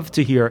would love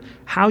to hear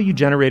how you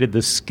generated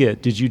this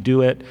skit. Did you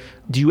do it?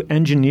 Do you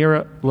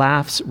engineer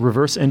laughs,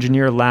 reverse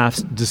engineer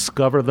laughs,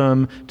 discover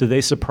them? Do they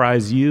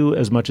surprise you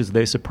as much as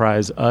they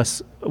surprise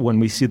us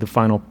when we see the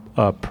final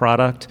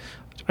product?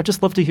 I'd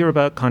just love to hear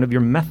about kind of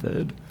your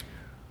method.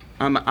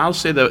 I'll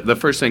say the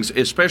first things,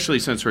 especially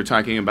since we're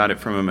talking about it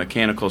from a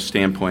mechanical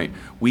standpoint,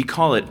 we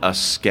call it a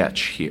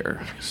sketch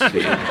here.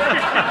 See?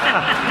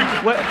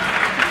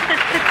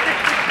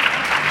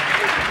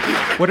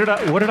 What did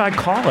I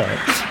call it?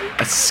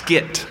 A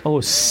skit. Oh,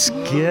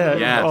 skit.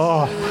 Yes.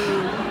 Oh.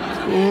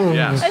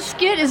 Yes. A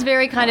skit is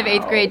very kind of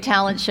 8th grade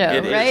talent show,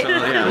 it right?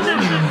 Yes.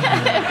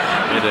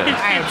 It is.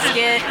 All right,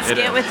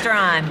 skit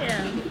withdrawn.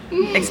 Yeah.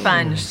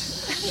 Expunged.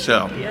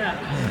 So. Yeah.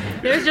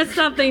 There's just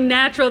something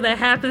natural that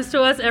happens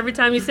to us every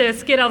time you say a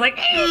skit. I was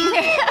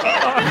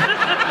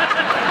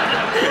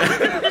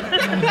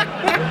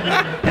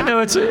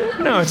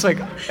like,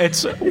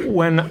 it's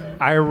when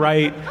I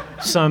write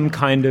some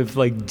kind of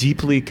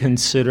deeply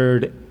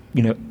considered,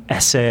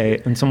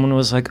 essay, and someone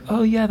was like,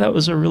 "Oh yeah, that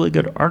was a really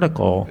good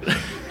article."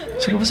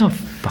 It's like, it wasn't a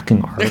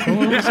fucking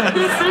article. It was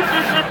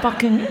a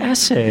fucking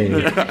essay.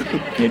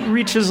 It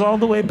reaches all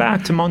the way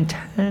back to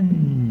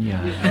Montaigne.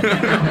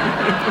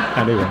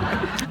 Anyway,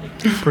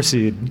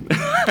 proceed.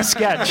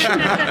 Sketch.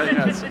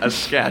 Yes, a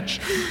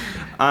sketch.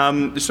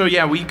 So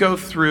yeah, we go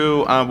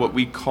through what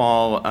we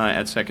call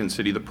at Second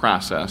City the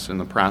process, and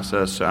the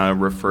process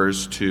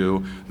refers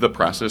to the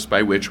process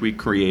by which we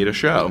create a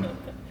show.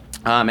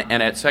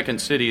 And at Second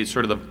City,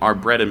 sort of our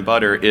bread and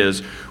butter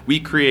is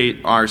we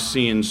create our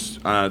scenes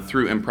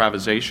through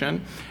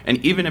improvisation. And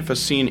even if a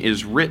scene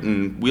is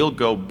written, we'll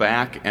go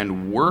back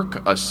and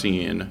work a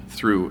scene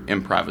through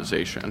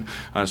improvisation.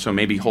 So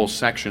maybe whole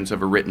sections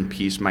of a written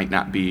piece might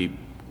not be,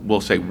 we'll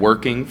say,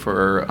 working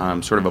for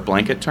sort of a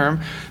blanket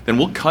term. Then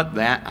we'll cut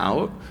that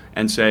out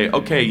and say,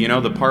 okay,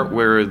 the part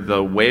where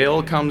the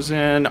whale comes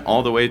in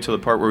all the way to the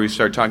part where we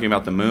start talking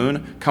about the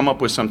moon, come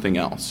up with something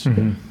else.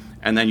 Mm-hmm.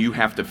 And then you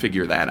have to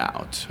figure that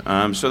out.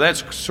 So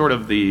that's sort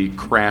of the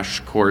crash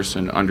course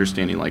in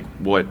understanding like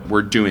what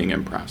we're doing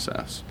in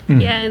process.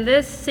 Yeah, and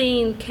this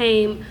scene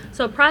came,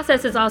 so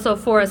process is also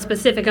for a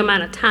specific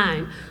amount of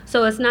time.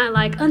 So it's not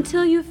like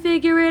until you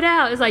figure it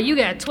out. It's like you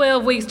got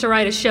 12 weeks to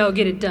write a show,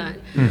 get it done.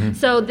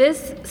 So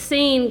this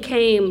scene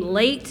came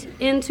late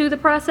into the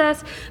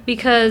process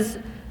because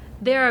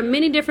there are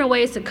many different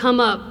ways to come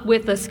up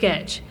with a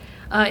sketch.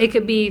 It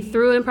could be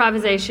through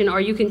improvisation,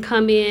 or you can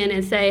come in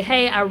and say,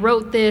 hey, I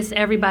wrote this,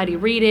 everybody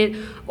read it.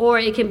 Or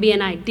it can be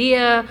an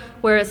idea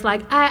where it's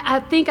like, I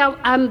think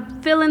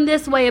I'm feeling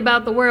this way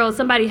about the world.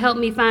 Somebody help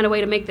me find a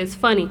way to make this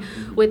funny.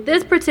 With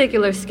this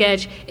particular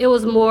sketch, it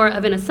was more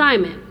of an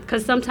assignment,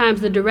 because sometimes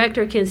the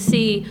director can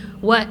see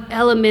what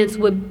elements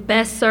would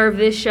best serve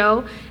this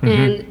show.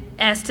 And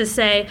as to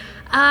say,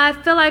 I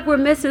feel like we're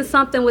missing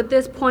something with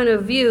this point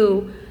of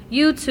view.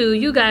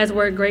 You guys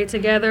work great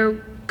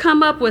together.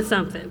 Come up with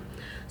something.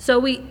 So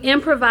we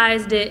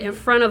improvised it in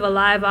front of a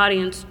live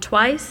audience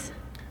twice.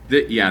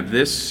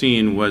 This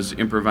scene was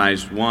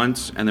improvised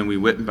once, and then we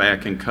went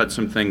back and cut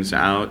some things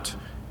out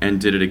and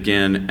did it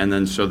again. And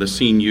then so the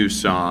scene you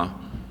saw,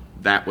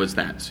 that was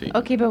that scene.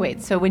 Okay, but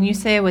wait. So when you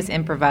say it was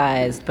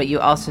improvised, but you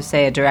also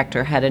say a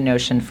director had a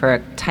notion for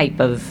a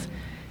type of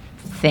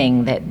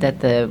thing that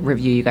the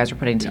review you guys were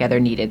putting together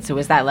needed. So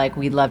was that like,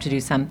 we'd love to do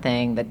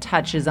something that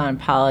touches on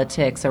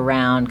politics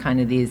around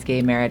kind of these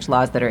gay marriage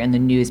laws that are in the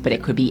news, but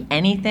it could be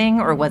anything?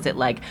 Or was it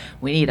like,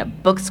 we need a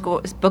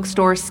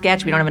bookstore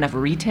sketch, we don't have enough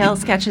retail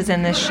sketches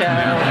in this show?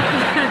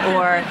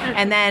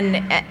 And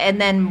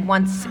then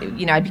once,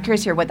 I'd be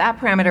curious to hear what that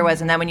parameter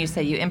was. And then when you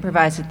say you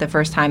improvised it the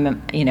first time,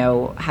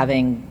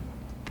 having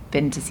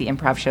been to see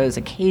improv shows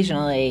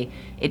occasionally,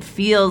 it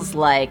feels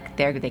like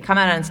they come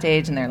out on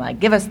stage and they're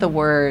like, give us the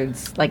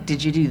words. Like,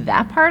 did you do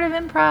that part of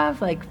improv?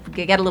 Like,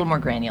 get a little more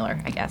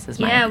granular, I guess, is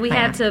my we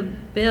had to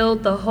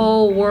build the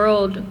whole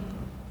world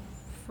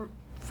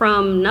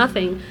from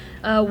nothing.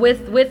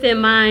 With in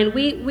mind,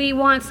 we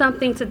want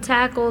something to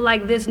tackle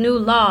like this new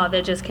law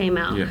that just came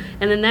out.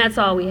 And then that's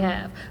all we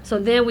have. So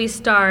then we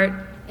start,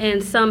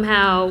 and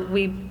somehow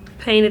we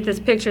painted this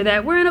picture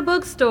that we're in a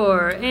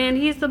bookstore and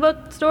he's the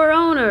bookstore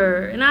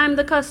owner and I'm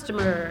the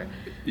customer.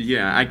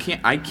 Yeah, I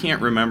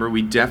can't remember.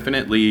 We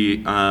definitely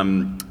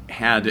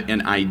had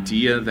an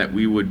idea that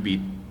we would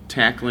be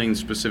tackling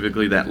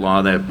specifically that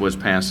law that was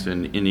passed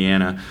in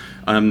Indiana,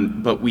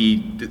 but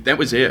that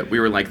was it.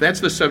 We were like, that's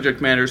the subject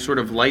matter, sort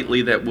of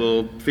lightly, that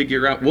we'll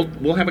figure out.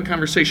 We'll have a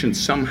conversation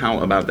somehow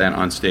about that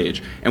on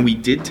stage. And we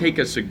did take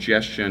a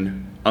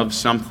suggestion of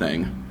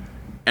something.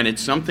 And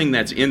it's something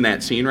that's in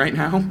that scene right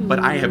now, but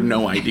I have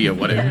no idea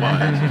what it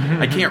was.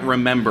 I can't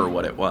remember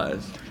what it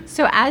was.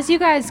 So as you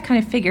guys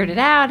kind of figured it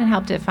out and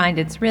helped it find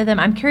its rhythm,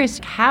 I'm curious,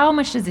 how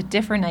much does it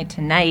differ night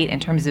to night in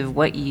terms of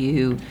what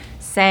you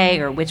say,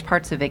 or which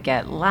parts of it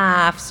get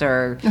laughs,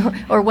 or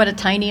what a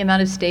tiny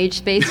amount of stage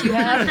space you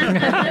have?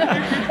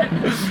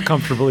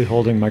 Comfortably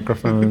holding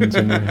microphones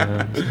in your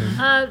hands.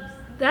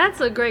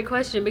 That's a great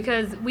question,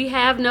 because we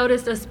have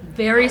noticed a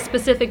very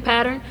specific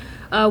pattern.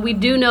 We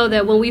do know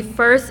that when we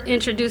first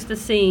introduced the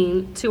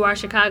scene to our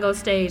Chicago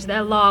stage,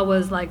 that law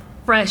was like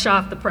fresh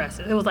off the press.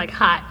 It was like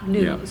hot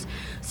news. Yeah.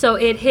 So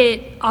it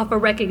hit off a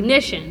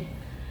recognition.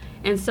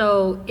 And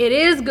so it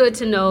is good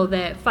to know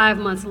that 5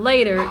 months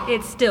later,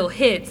 it still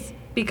hits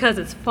because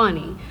it's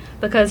funny.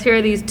 Because here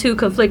are these two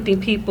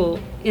conflicting people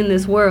in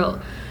this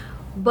world.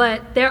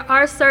 But there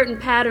are certain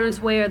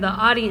patterns where the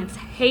audience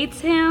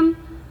hates him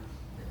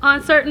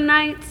on certain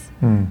nights,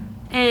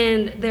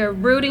 and they're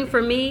rooting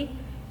for me.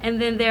 And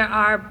then there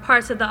are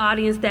parts of the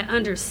audience that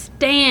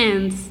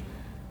understands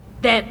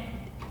that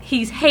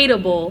he's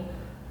hateable,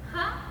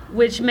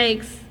 which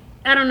makes,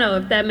 I don't know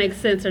if that makes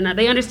sense or not.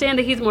 They understand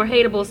that he's more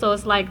hateable, so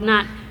it's like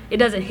it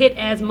doesn't hit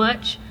as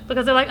much,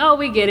 because they're like, oh,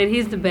 we get it,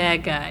 he's the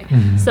bad guy.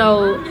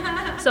 So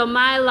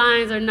my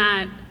lines are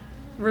not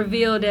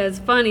revealed as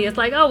funny. It's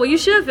like, oh, well, you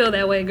should feel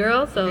that way,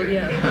 girl. So,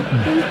 yeah.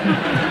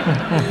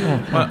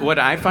 What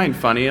I find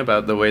funny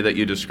about the way that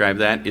you describe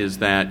that is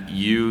that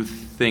you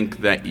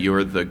think that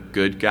you're the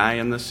good guy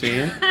in the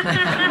scene.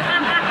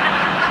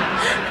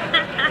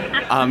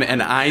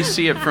 And I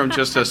see it from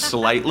just a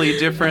slightly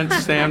different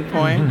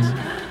standpoint.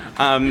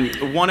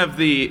 One of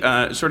the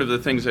sort of the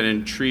things that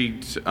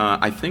intrigued,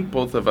 I think,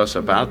 both of us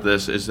about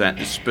this is that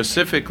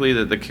specifically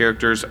that the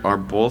characters are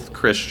both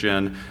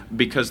Christian,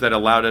 because that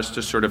allowed us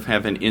to sort of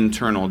have an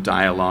internal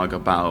dialogue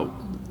about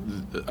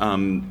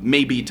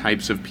maybe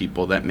types of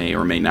people that may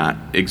or may not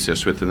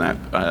exist within that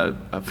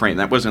frame.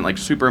 That wasn't like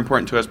super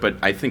important to us, but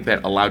I think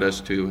that allowed us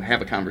to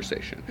have a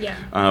conversation,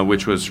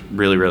 which was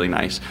really, really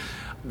nice.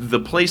 The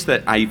place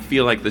that I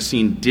feel like the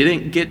scene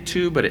didn't get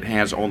to, but it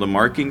has all the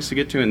markings to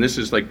get to, and this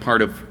is like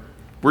part of,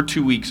 we're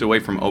 2 weeks away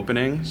from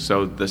opening,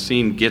 so the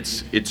scene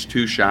gets its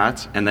 2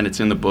 shots, and then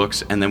it's in the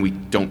books, and then we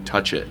don't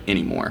touch it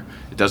anymore.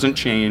 It doesn't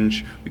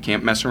change. We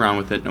can't mess around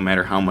with it no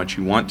matter how much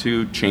you want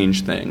to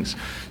change things.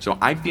 So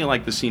I feel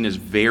like the scene is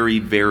very,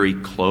 very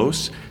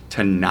close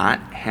to not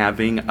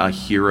having a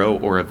hero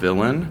or a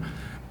villain,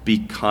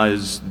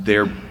 because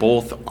they're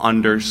both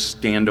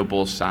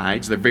understandable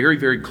sides. They're very,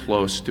 very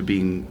close to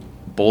being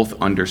both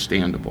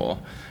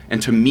understandable.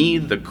 And to me,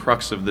 the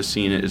crux of the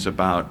scene is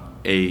about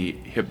a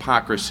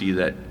hypocrisy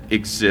that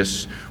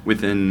exists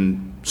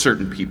within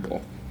certain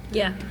people.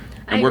 Yeah.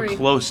 And we're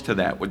close to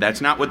that.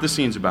 That's not what the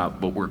scene's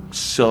about, but we're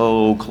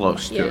so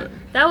close to it.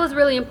 That was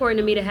really important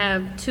to me, to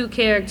have two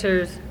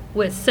characters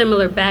with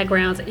similar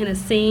backgrounds in a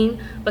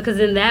scene, because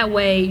in that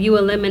way you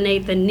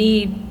eliminate the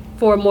need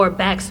for more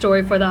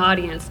backstory for the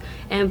audience,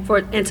 and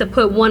to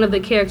put one of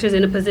the characters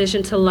in a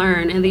position to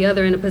learn and the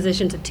other in a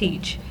position to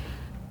teach.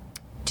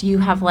 Do you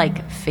have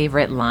like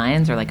favorite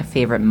lines or like a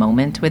favorite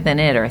moment within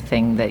it, or a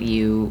thing that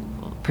you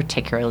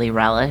particularly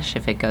relish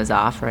if it goes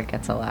off or it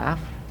gets a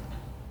laugh?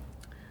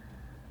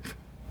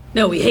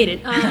 No, we hate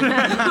it. I'm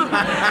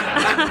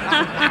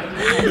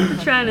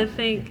trying to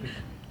think.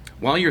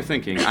 While you're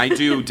thinking, I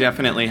do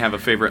definitely have a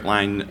favorite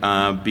line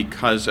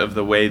because of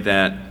the way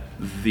that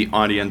the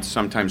audience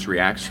sometimes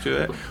reacts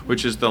to it,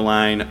 which is the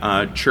line,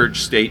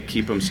 church, state,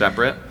 keep them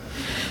separate.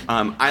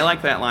 I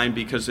like that line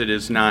because it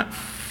is not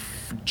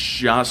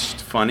just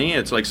funny.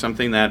 It's like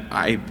something that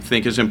I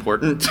think is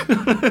important.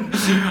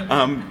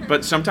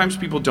 But sometimes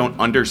people don't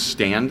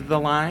understand the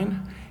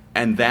line,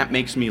 and that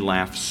makes me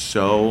laugh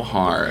so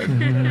hard.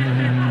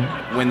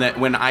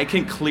 When I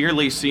can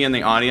clearly see in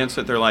the audience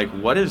that they're like,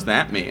 what does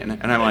that mean?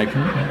 And I'm like,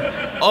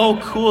 oh,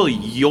 cool,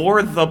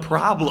 you're the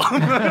problem.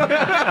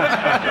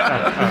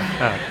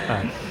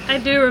 I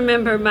do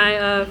remember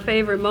my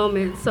favorite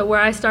moment. So where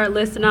I start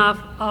listing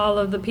off all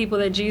of the people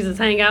that Jesus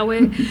hang out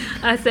with,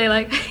 I say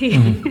like,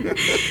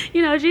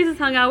 Jesus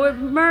hung out with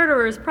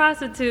murderers,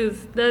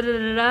 prostitutes,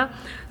 da-da-da-da.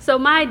 So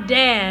my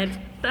dad,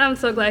 I'm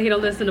so glad he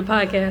don't listen to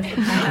podcasts.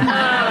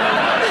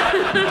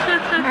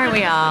 Aren't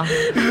we all?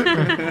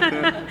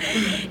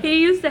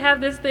 He used to have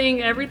this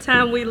thing every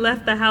time we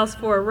left the house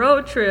for a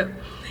road trip.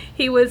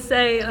 He would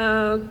say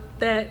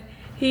that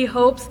he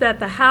hopes that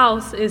the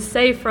house is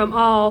safe from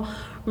all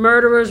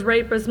murderers,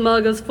 rapists,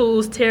 muggers,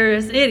 fools,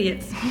 terrorists,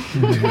 idiots.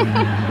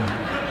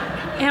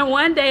 And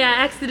one day I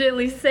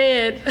accidentally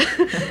said,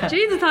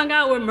 Jesus hung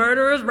out with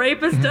murderers,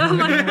 rapists, stuff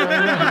like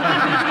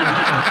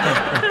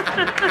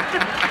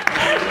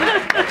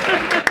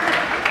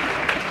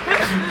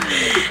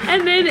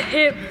And then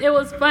it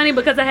was funny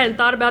because I hadn't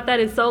thought about that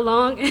in so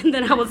long, and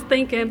then I was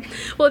thinking,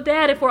 well,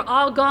 Dad, if we're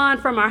all gone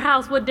from our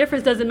house, what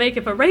difference does it make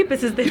if a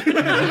rapist is there?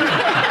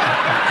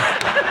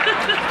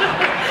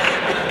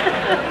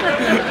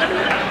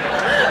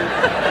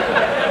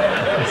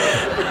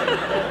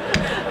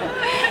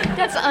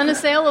 That's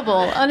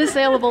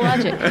unassailable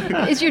logic.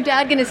 Is your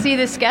dad going to see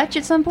this sketch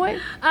at some point?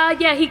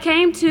 Yeah, he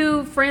came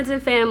to Friends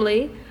and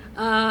Family.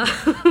 I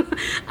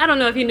don't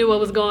know if he knew what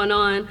was going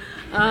on.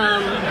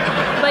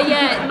 But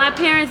yeah, my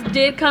parents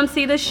did come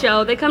see the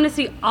show. They come to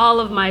see all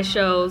of my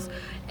shows,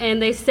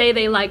 and they say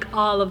they like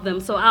all of them,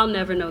 so I'll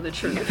never know the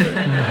truth.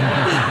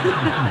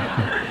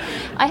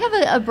 I have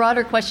a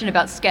broader question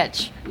about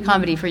sketch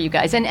comedy for you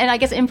guys, and I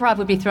guess improv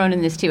would be thrown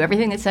in this too,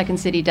 everything that Second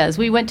City does.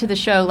 We went to the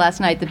show last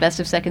night, the Best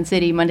of Second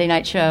City Monday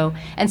night show,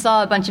 and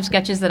saw a bunch of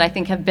sketches that I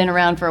think have been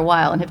around for a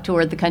while and have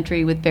toured the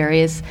country with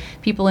various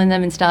people in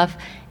them and stuff.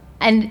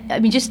 And I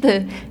mean, just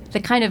the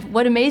kind of,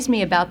 what amazed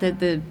me about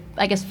the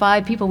I guess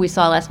 5 people we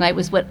saw last night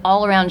was what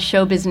all around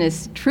show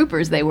business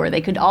troopers they were. They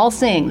could all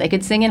sing. They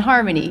could sing in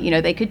harmony.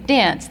 They could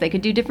dance. They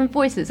could do different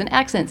voices and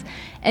accents.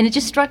 And it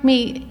just struck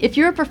me, if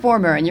you're a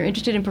performer and you're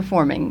interested in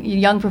performing, you're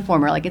a young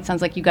performer, like it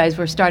sounds like you guys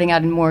were starting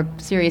out in more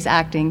serious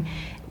acting,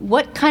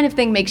 what kind of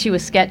thing makes you a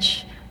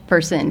sketch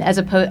person,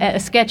 a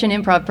sketch and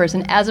improv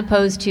person, as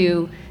opposed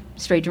to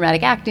straight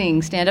dramatic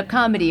acting, stand-up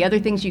comedy, other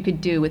things you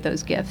could do with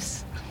those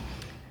gifts?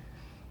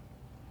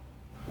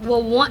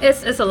 Well,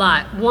 it's a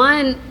lot.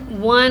 One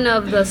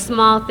of the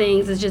small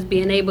things is just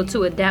being able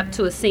to adapt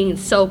to a scene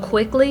so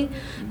quickly,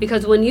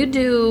 because when you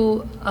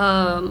do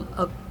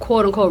a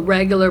quote-unquote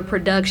regular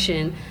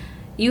production,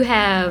 you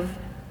have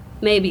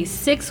maybe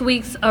 6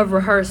 weeks of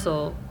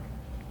rehearsal,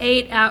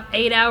 8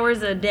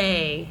 hours a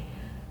day,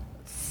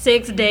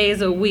 6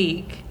 days a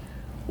week,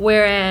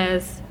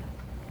 whereas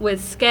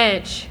with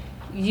sketch,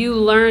 you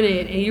learn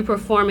it and you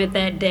perform it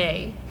that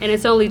day, and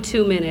it's only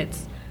 2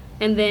 minutes,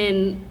 and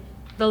then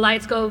the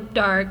lights go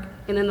dark,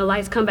 and then the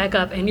lights come back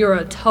up, and you're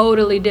a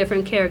totally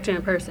different character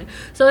in person.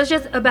 So it's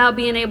just about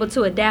being able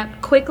to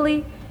adapt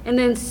quickly, and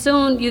then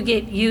soon you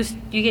get used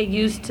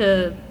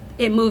to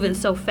it moving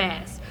so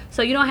fast.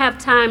 So you don't have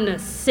time to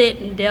sit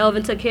and delve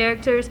into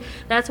characters.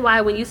 That's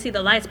why when you see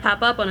the lights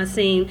pop up on a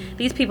scene,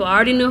 these people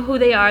already know who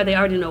they are, they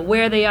already know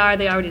where they are,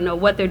 they already know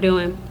what they're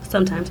doing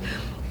sometimes.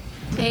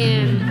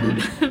 And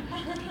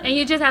and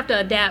you just have to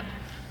adapt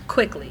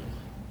quickly.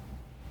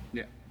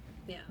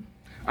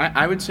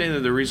 I would say that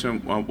the reason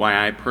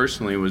why I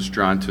personally was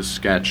drawn to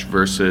sketch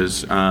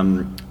versus,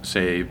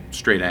 say,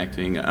 straight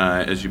acting,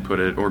 as you put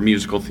it, or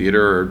musical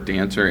theater or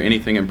dance or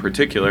anything in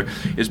particular,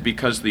 is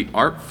because the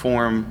art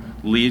form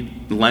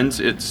lends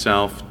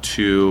itself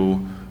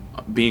to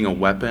being a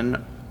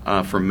weapon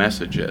for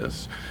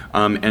messages.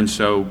 And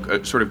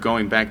so, sort of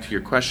going back to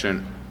your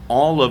question,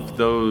 all of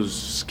those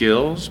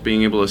skills,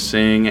 being able to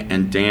sing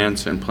and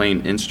dance and play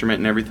an instrument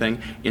and everything,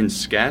 in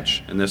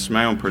sketch, and this is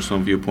my own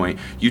personal viewpoint,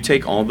 you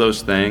take all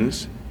those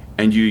things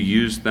and you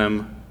use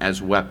them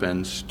as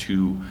weapons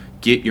to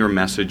get your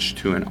message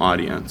to an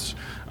audience.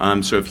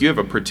 So if you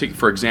have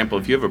for example,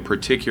 if you have a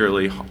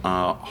particularly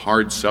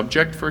hard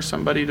subject for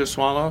somebody to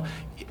swallow,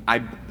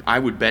 I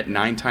would bet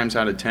 9 times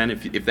out of 10,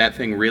 if that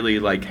thing really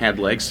like had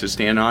legs to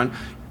stand on,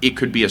 it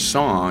could be a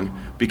song,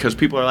 because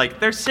people are like,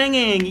 they're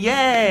singing,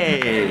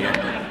 yay!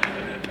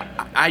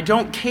 I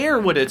don't care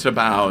what it's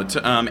about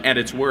at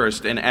its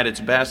worst, and at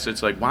its best,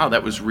 it's like, wow,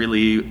 that was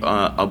really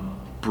a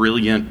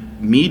brilliant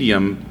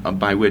medium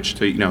by which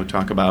to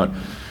talk about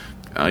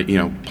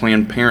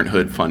Planned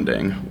Parenthood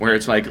funding, where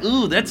it's like,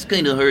 ooh, that's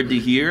kind of hard to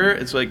hear.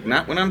 It's like,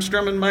 not when I'm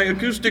strumming my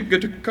acoustic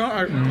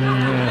guitar.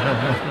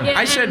 Yeah,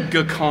 I said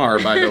guitar,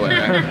 by the way.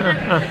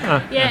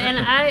 Yeah,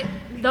 and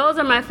those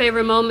are my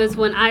favorite moments,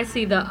 when I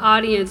see the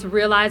audience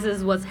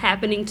realizes what's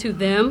happening to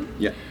them.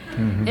 Yeah.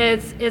 Mm-hmm.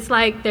 It's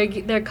like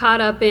they're caught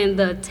up in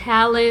the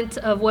talent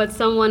of what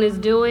someone is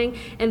doing,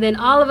 and then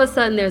all of a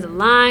sudden there's a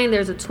line,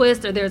 there's a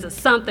twist, or there's a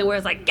something where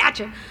it's like,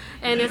 gotcha.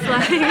 And it's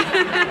like,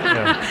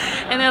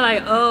 and they're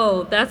like,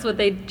 oh, that's what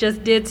they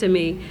just did to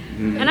me.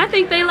 Mm-hmm. And I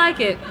think they like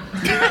it.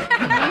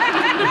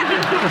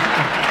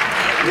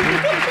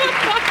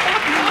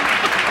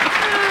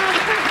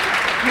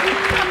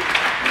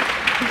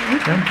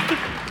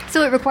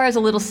 So it requires a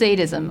little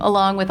sadism,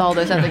 along with all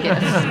those other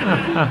gifts.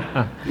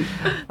 All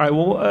right.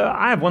 Well,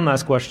 I have one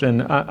last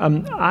question.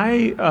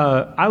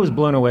 I was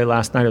blown away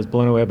last night. I was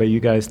blown away by you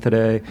guys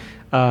today.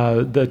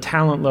 The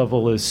talent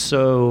level is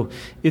so.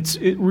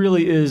 It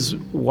really is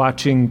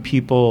watching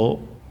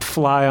people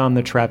fly on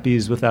the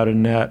trapeze without a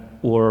net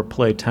or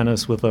play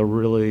tennis with a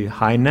really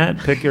high net.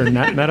 Pick your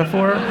net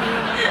metaphor.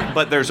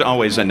 But there's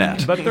always a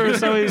net. But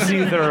there's always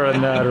either a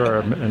net or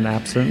an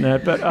absent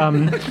net. But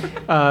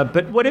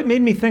what it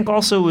made me think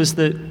also was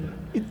that,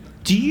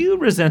 do you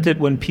resent it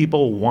when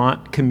people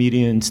want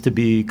comedians to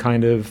be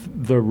kind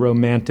of the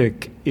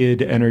romantic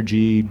id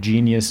energy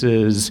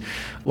geniuses?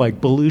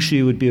 Like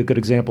Belushi would be a good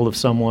example of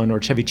someone, or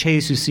Chevy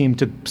Chase, who seemed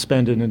to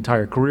spend an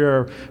entire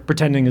career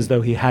pretending as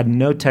though he had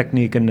no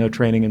technique and no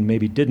training and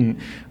maybe didn't.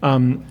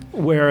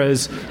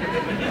 Whereas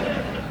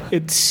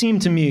it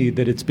seemed to me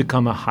that it's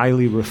become a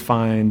highly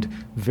refined,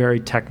 very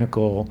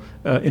technical,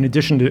 in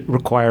addition to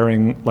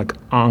requiring like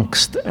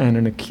angst and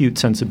an acute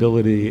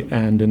sensibility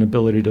and an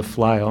ability to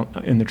fly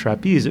in the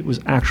trapeze, it was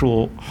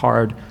actual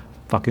hard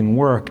fucking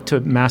work to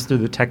master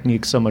the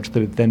technique so much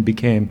that it then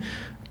became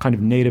kind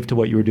of native to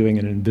what you were doing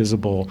and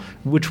invisible.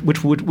 Which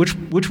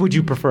would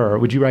you prefer?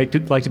 Would you like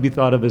to be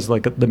thought of as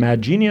like the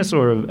mad genius,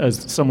 or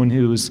as someone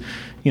who's,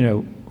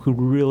 who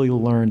really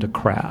learned a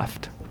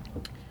craft?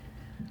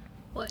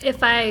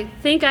 If I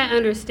think I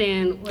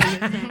understand what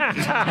you're saying.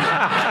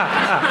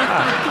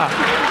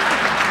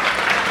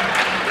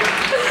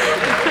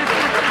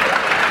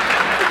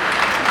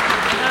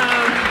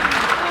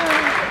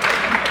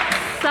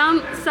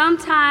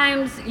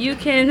 Sometimes you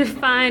can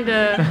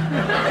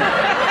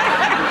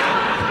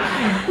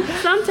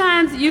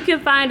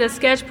find a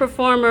sketch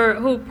performer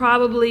who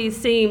probably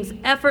seems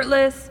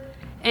effortless,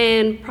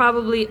 and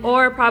probably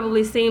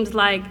seems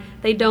like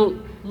they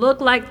don't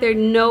look like they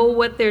know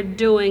what they're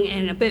doing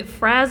and a bit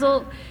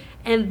frazzled.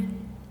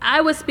 And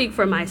I would speak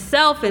for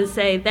myself and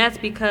say that's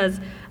because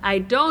I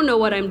don't know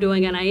what I'm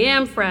doing and I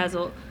am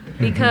frazzled.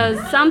 Because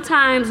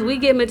sometimes we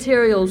get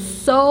material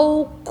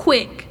so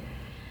quick,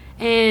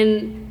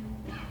 and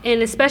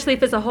especially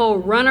if it's a whole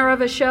runner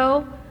of a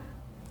show,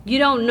 you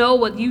don't know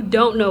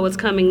what's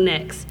coming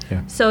next.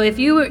 Yeah. So if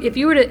you were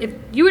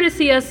to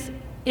see us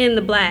in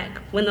the black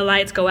when the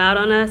lights go out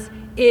on us,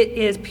 it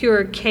is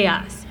pure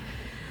chaos.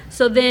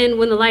 So then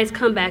when the lights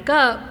come back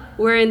up,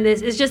 we're in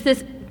this, it's just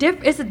this,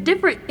 it's a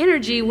different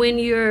energy when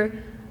you're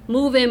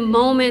moving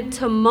moment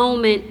to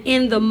moment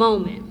in the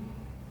moment.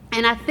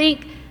 And I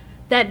think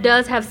that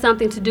does have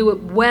something to do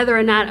with whether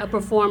or not a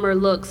performer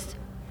looks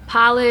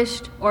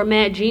polished or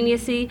mad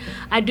genius-y.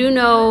 I do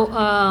know,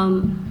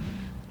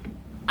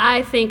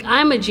 I think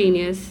I'm a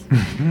genius.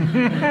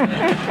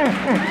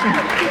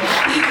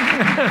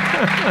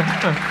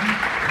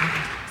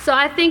 So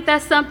I think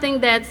that's something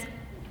that's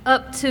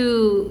up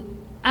to,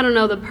 I don't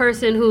know, the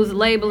person who's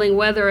labeling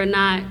whether or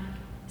not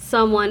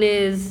someone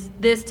is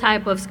this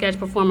type of sketch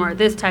performer or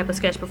this type of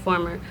sketch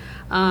performer.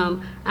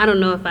 I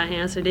don't know if I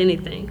answered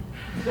anything.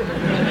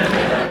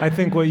 I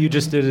think what you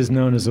just did is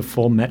known as a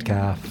full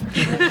Metcalf.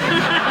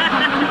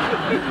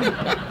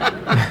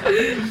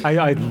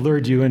 I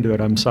lured you into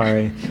it. I'm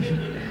sorry.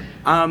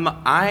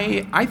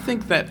 I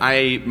think that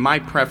my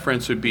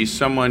preference would be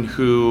someone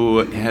who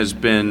has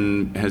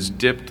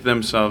dipped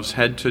themselves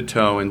head to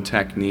toe in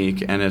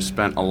technique and has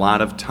spent a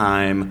lot of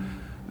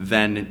time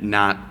then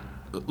not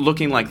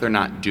looking like they're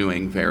not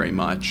doing very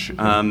much.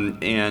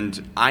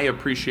 And I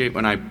appreciate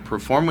when I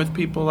perform with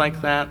people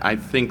like that. I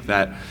think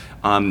that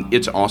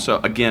it's also,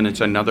 again,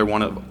 it's another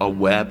one of a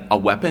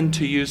weapon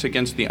to use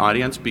against the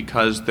audience,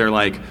 because they're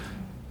like,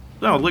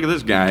 oh, look at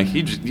this guy.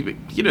 He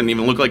didn't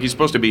even look like he's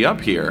supposed to be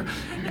up here.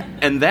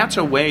 And that's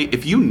a way,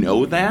 if you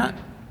know that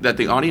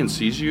the audience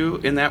sees you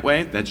in that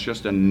way, that's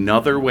just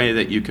another way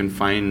that you can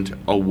find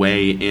a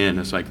way in.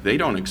 It's like they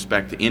don't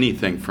expect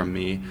anything from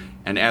me,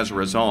 and as a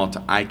result,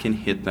 I can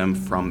hit them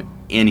from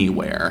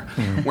anywhere.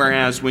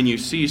 Whereas when you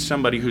see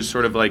somebody who's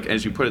sort of like,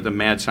 as you put it, the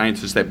mad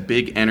scientist, that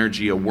big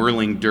energy, a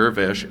whirling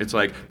dervish, it's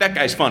like, that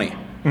guy's funny.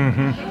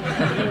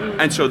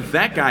 And so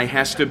that guy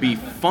has to be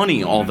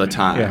funny all the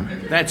time. Yeah.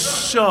 That's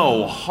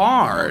so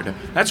hard.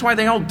 That's why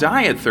they all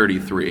die at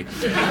 33.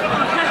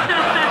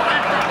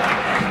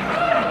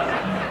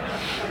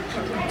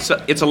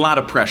 So it's a lot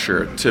of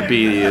pressure to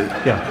be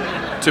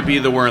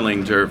the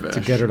whirling dervish.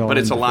 To get it all but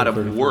it's a in lot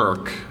before of 34.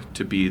 work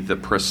to be the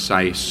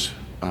precise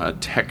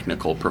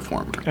technical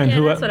performer. And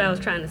that's what I was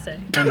trying to say.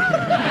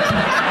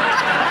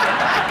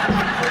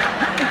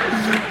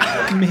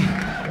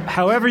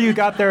 However you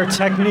got there,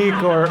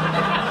 technique or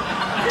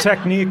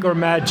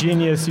mad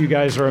genius, you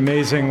guys are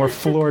amazing. We're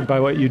floored by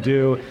what you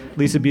do.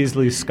 Lisa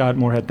Beasley, Scott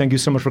Moorhead, thank you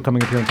so much for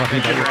coming up here and talking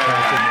about your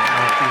craft.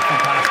 You're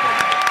fantastic.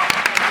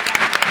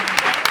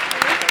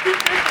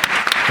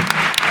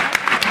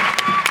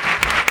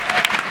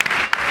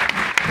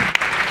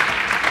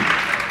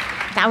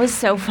 That was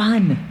so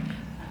fun.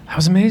 That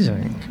was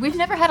amazing. We've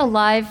never had a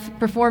live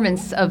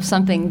performance of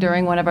something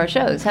during one of our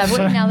shows, have we?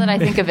 Now that I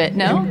think of it,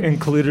 no?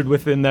 Included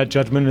within that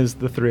judgment is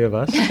the three of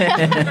us.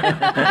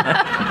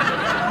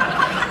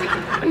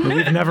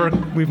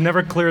 We've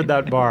never cleared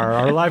that bar.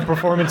 Our live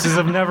performances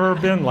have never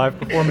been live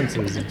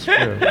performances. It's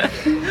true.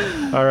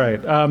 All right.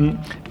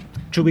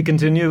 Should we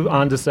continue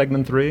on to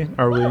segment 3?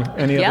 Are we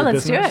any Yeah, other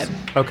let's do business?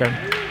 it. Okay.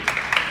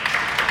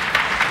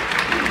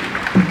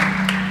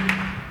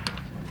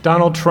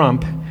 Donald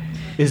Trump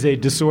is a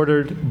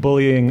disordered,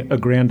 bullying,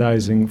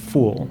 aggrandizing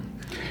fool.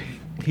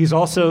 He's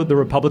also the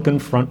Republican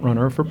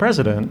frontrunner for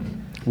president,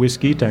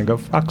 Whiskey Tango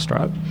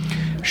Foxtrot.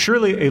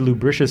 Surely a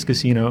lubricious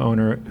casino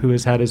owner who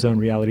has had his own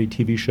reality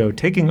TV show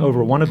taking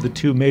over one of the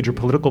two major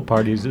political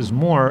parties is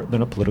more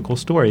than a political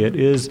story. It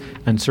is,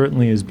 and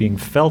certainly is being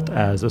felt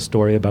as, a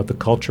story about the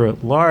culture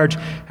at large.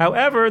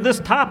 However, this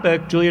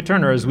topic, Julia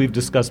Turner, as we've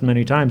discussed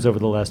many times over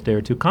the last day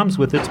or two, comes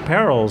with its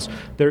perils.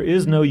 There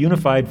is no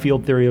unified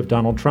field theory of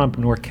Donald Trump,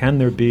 nor can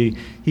there be.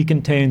 He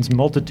contains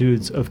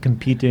multitudes of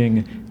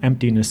competing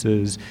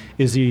emptinesses.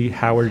 Is he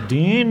Howard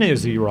Dean?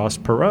 Is he Ross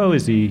Perot?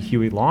 Is he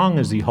Huey Long?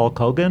 Is he Hulk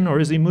Hogan? Or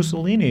is he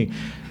Mussolini?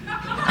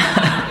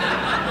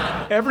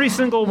 Every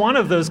single one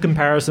of those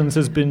comparisons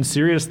has been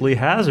seriously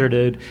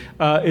hazarded.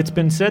 It's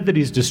been said that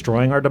he's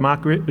destroying our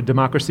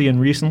democracy, and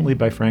recently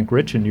by Frank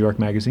Rich in New York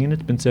Magazine,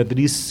 it's been said that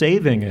he's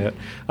saving it.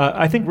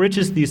 I think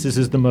Rich's thesis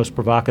is the most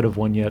provocative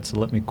one yet, so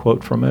let me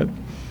quote from it.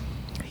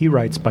 He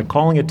writes, by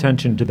calling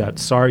attention to that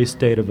sorry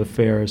state of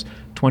affairs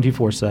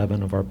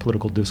 24/7 of our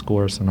political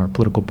discourse and our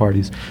political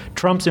parties,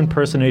 Trump's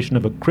impersonation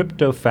of a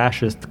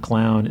crypto-fascist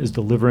clown is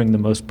delivering the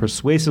most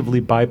persuasively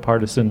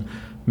bipartisan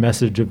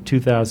message of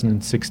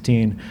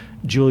 2016.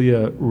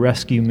 Julia,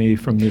 rescue me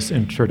from this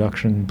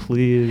introduction,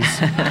 please.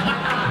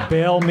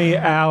 Bail me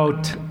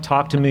out.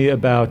 Talk to me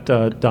about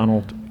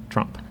Donald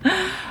Trump.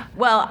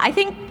 Well, I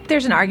think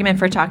there's an argument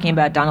for talking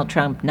about Donald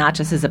Trump not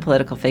just as a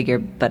political figure,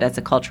 but as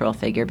a cultural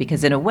figure,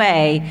 because in a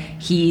way,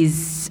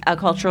 he's a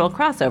cultural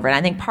crossover. And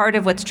I think part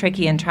of what's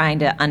tricky in trying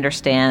to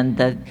understand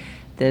the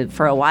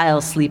for a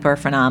while, sleeper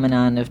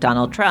phenomenon of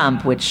Donald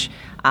Trump, which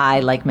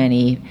I, like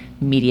many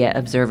media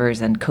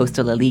observers and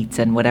coastal elites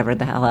and whatever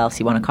the hell else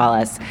you want to call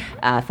us,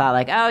 thought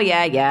like, oh,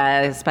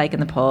 yeah, spike in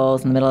the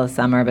polls in the middle of the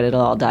summer, but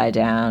it'll all die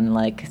down.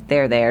 Like,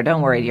 they're there.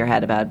 Don't worry your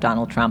head about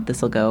Donald Trump.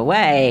 This will go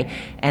away.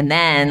 And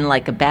then,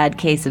 like a bad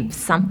case of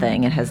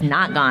something, it has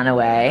not gone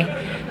away.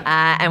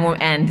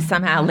 And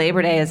somehow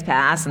Labor Day has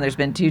passed, and there's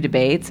been 2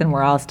 debates, and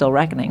we're all still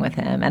reckoning with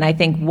him. And I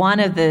think one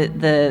of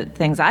the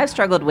things I've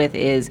struggled with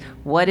is,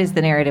 what is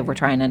the narrative we're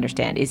trying to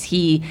understand? Is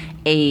he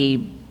a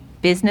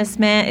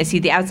businessman? Is he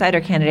the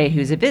outsider candidate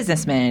who's a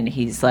businessman?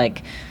 He's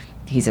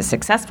a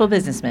successful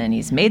businessman.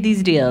 He's made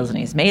these deals and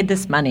he's made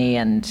this money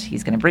and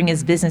he's going to bring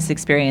his business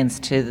experience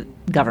to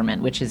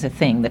government, which is a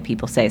thing that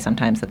people say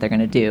sometimes that they're going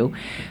to do.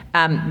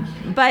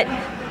 But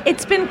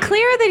it's been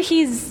clear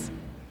that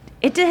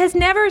it has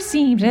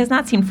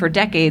not seemed for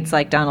decades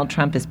like Donald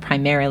Trump is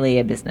primarily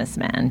a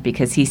businessman,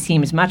 because he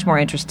seems much more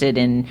interested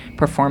in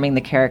performing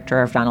the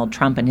character of Donald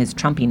Trump and his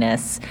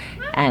Trumpiness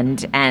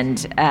and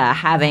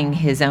having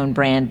his own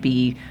brand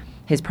be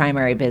his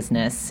primary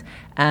business.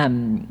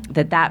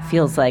 That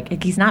feels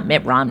like he's not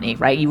Mitt Romney,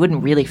 right? You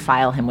wouldn't really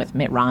file him with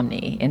Mitt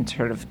Romney in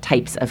sort of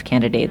types of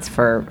candidates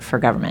for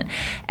government.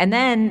 And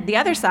then the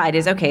other side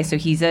is, okay, so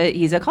he's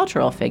a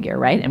cultural figure,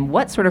 right? And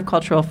what sort of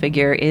cultural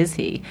figure is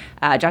he?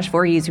 Josh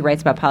Voorhees, who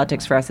writes about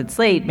politics for us at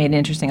Slate, made an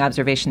interesting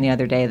observation the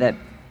other day that,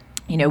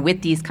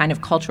 with these kind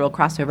of cultural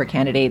crossover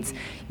candidates,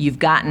 you've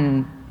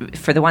gotten,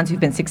 for the ones who've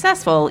been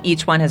successful,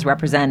 each one has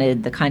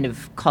represented the kind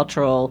of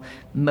cultural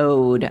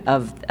mode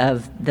of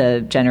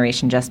the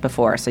generation just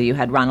before. So you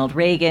had Ronald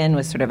Reagan,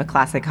 was sort of a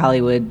classic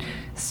Hollywood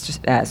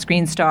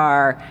screen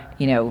star,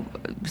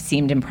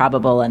 seemed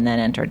improbable and then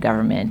entered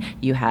government.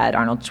 You had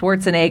Arnold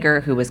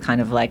Schwarzenegger, who was kind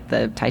of like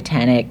the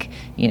Titanic,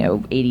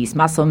 80s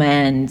muscle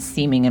man,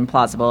 seeming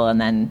implausible,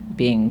 and then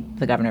being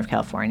the governor of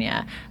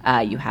California.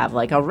 You have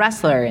like a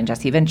wrestler in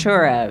Jesse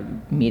Ventura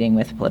meeting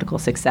with political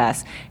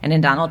success. And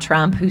in Donald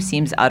Trump, who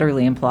seems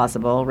utterly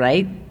implausible,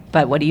 right?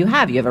 But what do you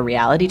have? You have a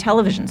reality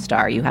television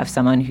star. You have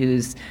someone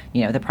who's,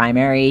 the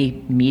primary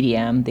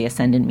medium, the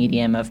ascendant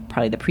medium of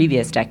probably the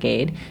previous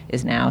decade,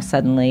 is now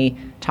suddenly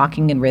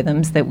talking in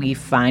rhythms that we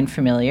find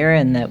familiar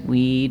and that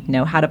we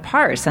know how to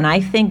parse. And I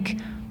think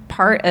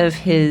part of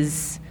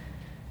his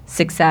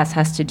success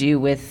has to do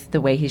with the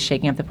way he's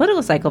shaking up the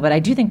political cycle, but I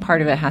do think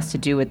part of it has to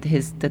do with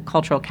the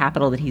cultural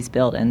capital that he's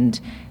built.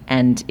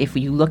 And if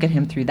you look at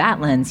him through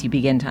that lens, you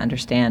begin to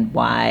understand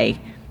why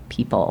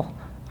people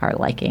are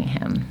liking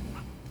him.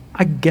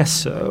 I guess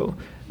so.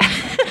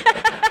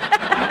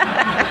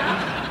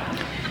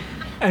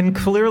 And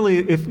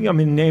clearly,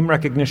 name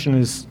recognition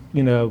is,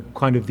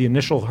 kind of the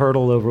initial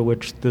hurdle over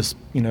which this,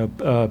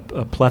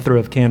 a plethora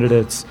of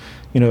candidates,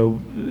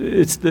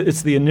 it's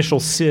the initial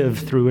sieve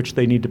through which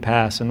they need to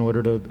pass in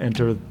order to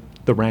enter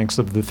the ranks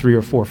of the 3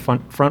 or 4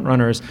 front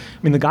runners.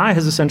 The guy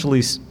has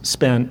essentially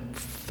spent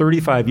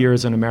 35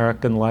 years in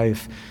American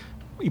life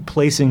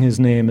placing his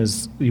name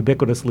as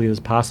ubiquitously as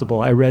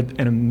possible. I read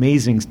an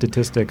amazing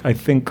statistic, I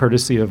think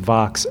courtesy of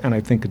Vox, and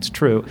I think it's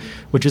true,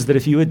 which is that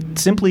if you had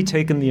simply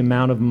taken the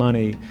amount of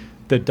money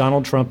that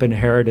Donald Trump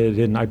inherited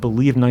in, I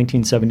believe,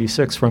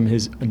 1976 from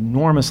his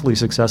enormously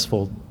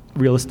successful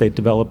real estate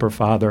developer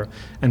father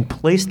and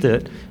placed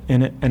it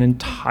in an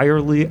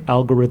entirely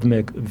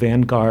algorithmic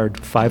Vanguard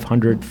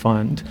 500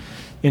 fund,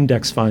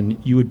 index fund,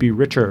 you would be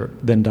richer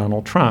than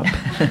Donald Trump.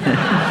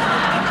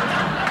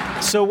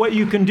 So what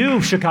you can do,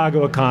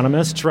 Chicago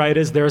economists, right,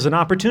 is there's an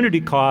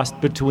opportunity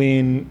cost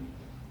between,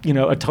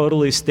 a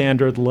totally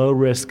standard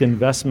low-risk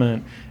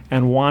investment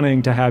and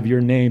wanting to have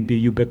your name be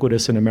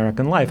ubiquitous in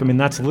American life.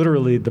 That's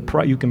literally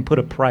you can put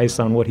a price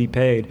on what he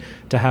paid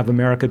to have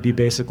America be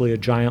basically a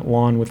giant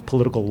lawn with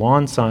political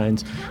lawn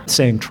signs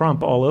saying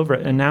Trump all over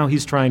it. And now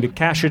he's trying to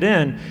cash it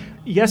in.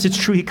 Yes, it's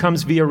true he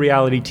comes via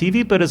reality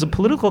TV, but as a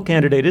political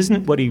candidate,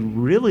 isn't what he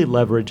really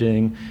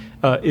leveraging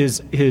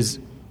is his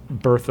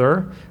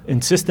birther,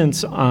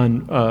 insistence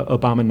on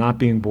Obama not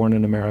being born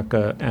in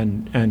America,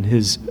 and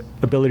his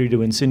ability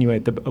to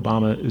insinuate that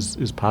Obama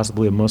is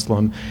possibly a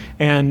Muslim,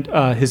 and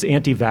his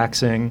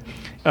anti-vaxxing,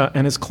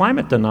 and his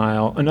climate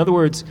denial. In other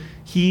words,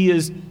 he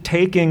is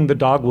taking the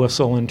dog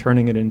whistle and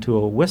turning it into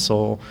a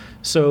whistle.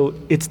 So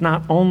it's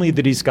not only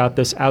that he's got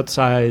this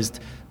outsized,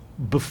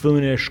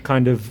 buffoonish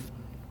kind of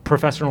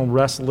professional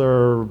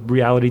wrestler,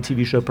 reality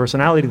TV show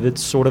personality that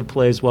sort of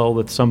plays well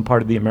with some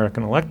part of the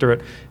American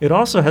electorate. It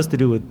also has to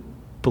do with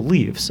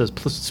beliefs, as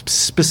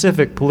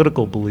specific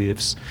political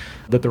beliefs,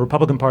 that the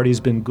Republican Party has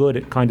been good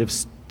at kind of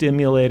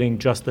stimulating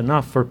just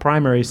enough for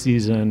primary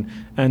season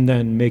and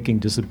then making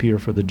disappear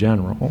for the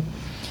general.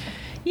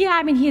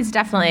 Yeah, he's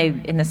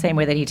definitely, in the same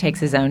way that he takes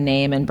his own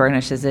name and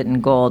burnishes it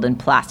in gold and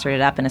plastered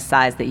it up in a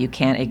size that you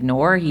can't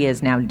ignore, he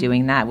is now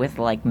doing that with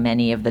like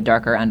many of the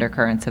darker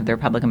undercurrents of the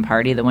Republican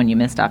Party. The one you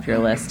missed off your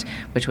list,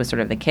 which was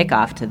sort of the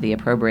kickoff to the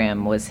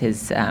opprobrium, was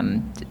his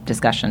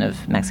discussion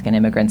of Mexican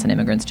immigrants and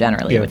immigrants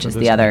generally, which is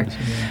the other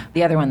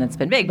one that's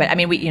been big. But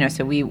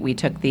we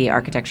took the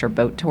architecture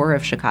boat tour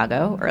of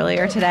Chicago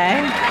earlier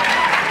today.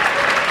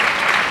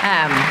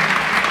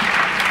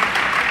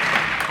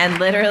 And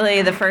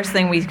literally the first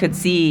thing we could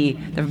see,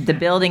 the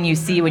building you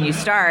see when you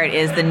start,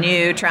 is the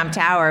new Trump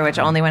Tower, which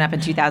only went up in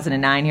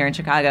 2009 here in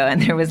Chicago.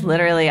 And there was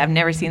literally, I've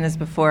never seen this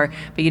before,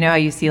 but how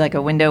you see like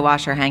a window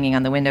washer hanging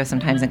on the window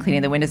sometimes and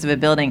cleaning the windows of a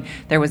building?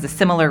 There was a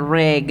similar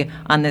rig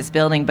on this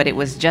building, but it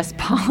was just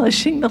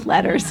polishing the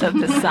letters of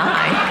the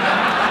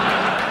sign.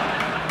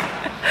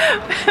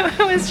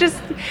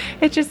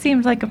 It just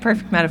seemed like a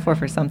perfect metaphor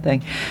for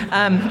something.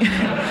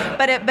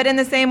 But in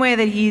the same way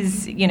that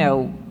he's,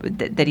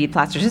 that he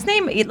plasters his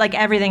name, like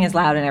everything is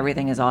loud and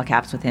everything is all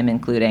caps with him,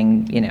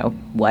 including,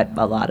 what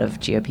a lot of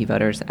GOP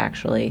voters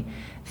actually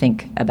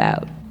think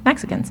about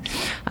Mexicans,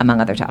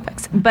 among other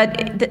topics.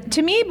 But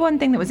to me, one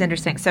thing that was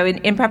interesting, so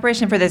in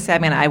preparation for this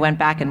segment, I went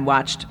back and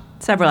watched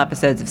several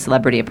episodes of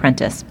Celebrity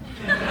Apprentice.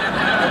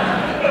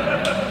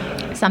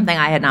 Something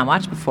I had not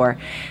watched before.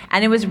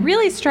 And it was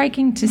really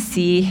striking to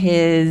see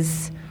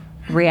his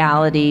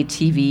reality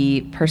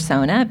TV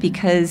persona,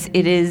 because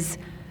it is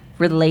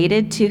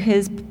related to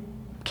his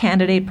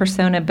candidate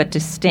persona but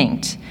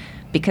distinct.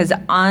 Because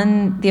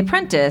on The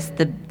Apprentice,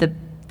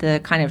 the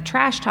kind of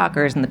trash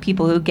talkers and the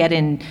people who get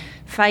in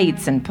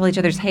fights and pull each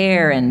other's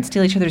hair and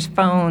steal each other's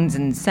phones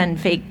and send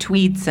fake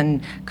tweets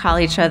and call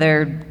each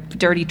other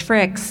dirty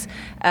tricks,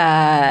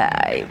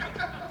 I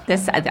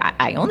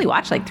only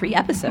watched like 3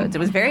 episodes. It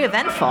was very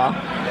eventful.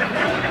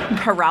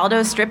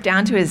 Geraldo stripped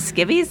down to his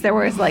skivvies. There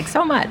was like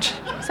so much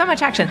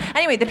action.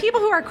 Anyway, the people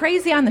who are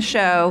crazy on the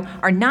show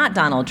are not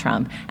Donald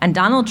Trump. And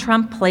Donald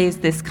Trump plays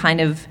this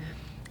kind of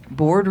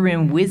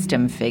boardroom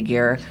wisdom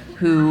figure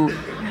who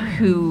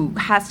who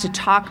has to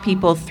talk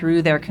people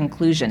through their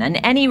conclusion. And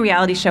any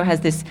reality show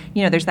has this,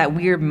 there's that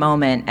weird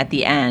moment at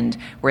the end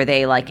where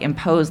they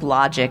impose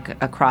logic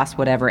across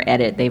whatever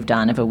edit they've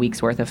done of a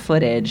week's worth of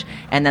footage,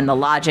 and then the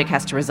logic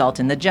has to result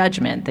in the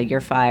judgment, that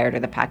you're fired or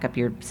the pack up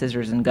your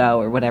scissors and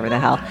go or whatever the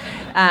hell.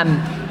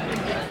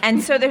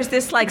 And so there's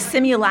this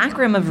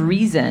simulacrum of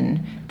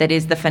reason that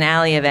is the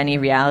finale of any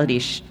reality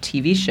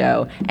TV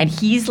show, and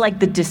he's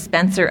the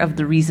dispenser of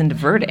the reasoned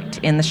verdict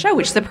in the show,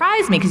 which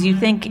surprised me because you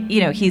think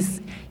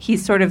he's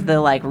sort of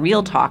the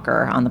real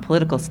talker on the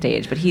political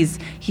stage, but he's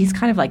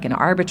kind of like an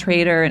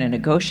arbitrator and a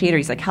negotiator.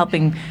 He's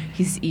helping.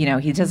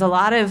 He does a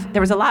lot of.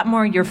 There was a lot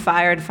more. You're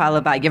fired,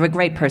 followed by you're a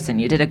great person.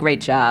 You did a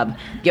great job.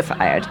 You're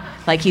fired.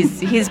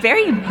 He's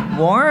very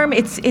warm.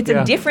 It's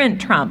a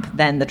different Trump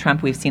than the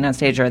Trump we've seen on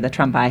stage, or the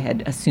Trump I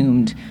had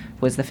assumed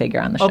was the figure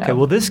on the show. Okay,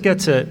 well, this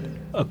gets at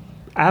a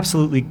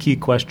absolutely key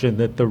question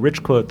that the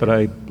Rich quote that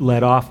I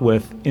led off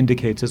with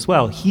indicates as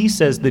well. He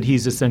says that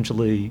he's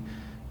essentially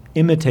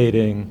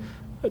imitating,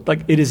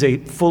 it is a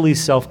fully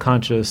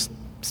self-conscious,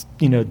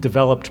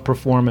 developed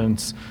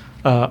performance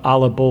a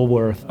la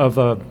Bulworth of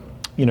a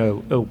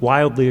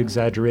wildly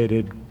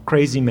exaggerated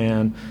crazy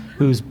man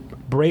who's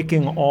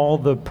breaking all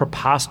the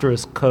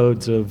preposterous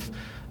codes of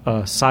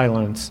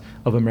silence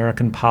of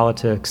American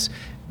politics.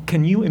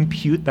 Can you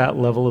impute that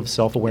level of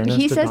self-awareness?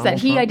 He says that.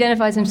 He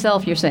identifies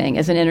himself, you're saying,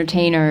 as an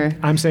entertainer.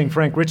 I'm saying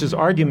Frank Rich's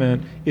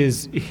argument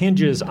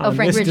hinges on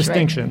this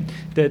distinction,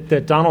 right?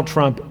 that Donald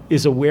Trump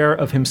is aware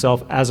of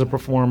himself as a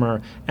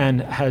performer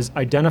and has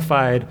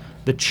identified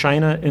the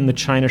China in the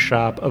China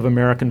shop of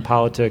American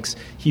politics.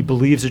 He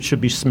believes it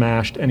should be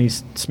smashed, and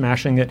he's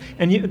smashing it.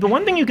 And the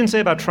one thing you can say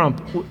about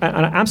Trump,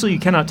 and absolutely you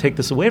cannot take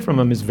this away from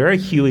him, is very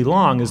Huey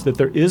Long, is that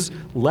there is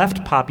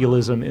left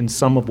populism in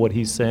some of what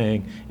he's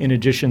saying, in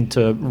addition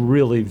to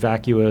really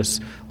vacuous,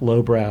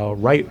 lowbrow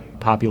right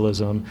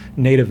populism,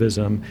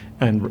 nativism,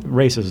 and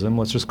racism.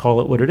 Let's just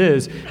call it what it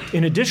is.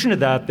 In addition to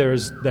that,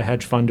 there's the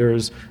hedge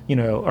funders,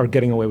 are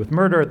getting away with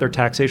murder at their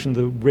taxation.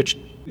 The rich,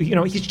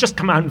 he's just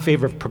come out in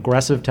favor of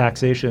progressive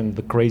taxation,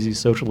 the crazy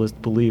socialist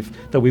belief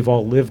that we've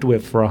all lived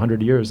with for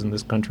 100 years in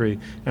this country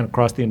and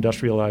across the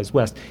industrialized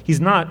West. He's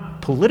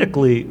not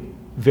politically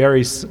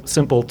very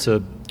simple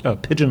to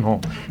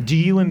pigeonhole. Do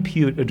you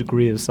impute a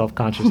degree of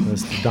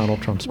self-consciousness to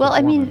Donald Trump's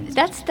performance?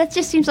 That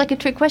just seems like a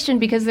trick question,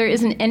 because there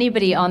isn't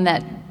anybody on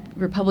that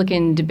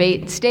Republican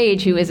debate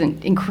stage who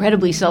isn't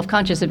incredibly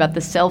self-conscious about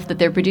the self that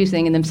they're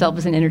producing and themselves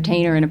as an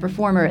entertainer and a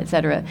performer, et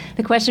cetera.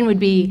 The question would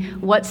be,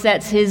 what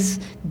sets his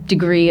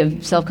degree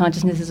of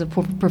self-consciousness as a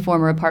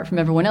performer apart from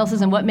everyone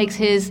else's, and what makes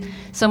his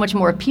so much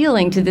more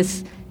appealing to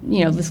this,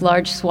 this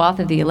large swath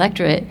of the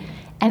electorate?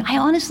 And I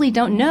honestly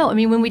don't know. I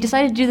mean, when we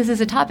decided to do this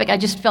as a topic, I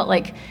just felt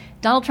like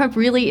Donald Trump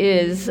really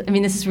is,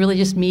 this is really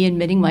just me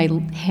admitting my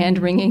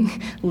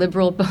hand-wringing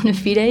liberal bona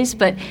fides,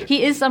 but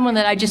he is someone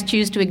that I just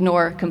choose to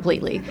ignore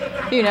completely,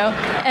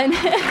 And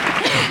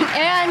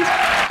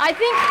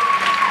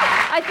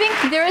I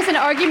think there is an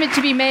argument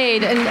to be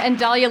made, and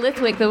Dahlia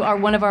Lithwick,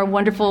 one of our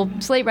wonderful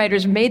Slate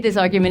writers, made this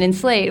argument in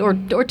Slate,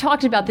 or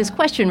talked about this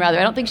question, rather.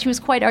 I don't think she was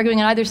quite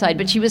arguing on either side,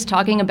 but she was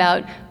talking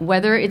about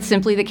whether it's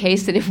simply the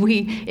case that if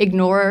we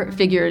ignore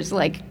figures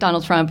like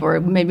Donald Trump, or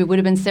maybe it would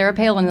have been Sarah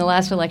Palin in the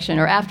last election,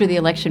 or after the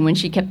election when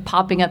she kept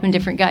popping up in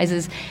different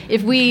guises,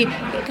 if we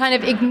kind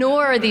of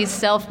ignore these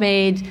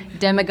self-made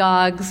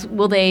demagogues,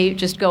 will they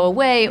just go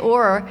away,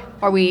 or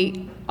are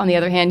we, on the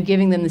other hand,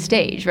 giving them the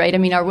stage, right?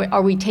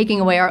 Are we taking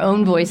away our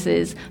own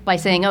voices by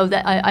saying,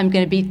 I'm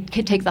going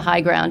to take the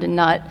high ground and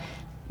not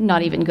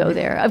even go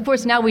there? Of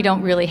course, now we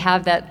don't really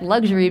have that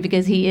luxury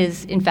because he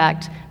is, in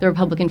fact, the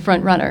Republican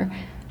front runner.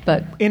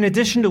 But in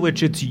addition to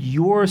which, it's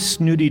your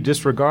snooty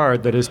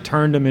disregard that has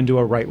turned him into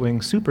a right-wing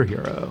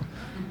superhero.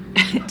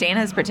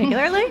 Dana's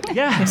particularly?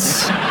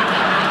 Yes.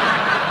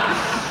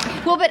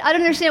 Well, but I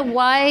don't understand,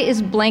 why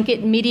is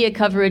blanket media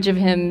coverage of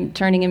him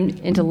turning him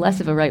into less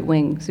of a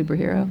right-wing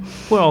superhero?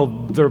 Well,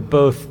 they're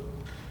both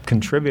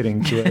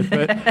contributing to it.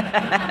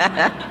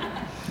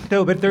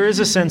 But there is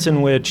a sense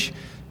in which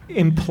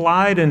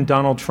implied in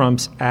Donald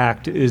Trump's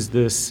act is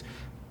this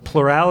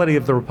plurality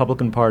of the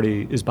Republican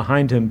Party is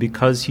behind him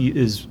because he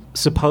is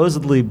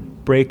supposedly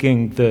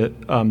breaking the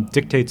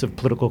dictates of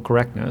political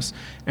correctness.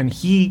 And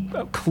he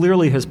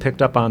clearly has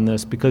picked up on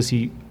this because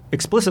he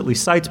explicitly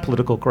cites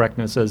political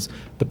correctness as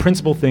the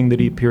principal thing that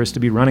he appears to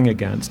be running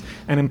against.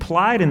 And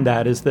implied in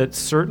that is that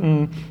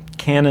certain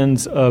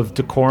canons of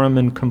decorum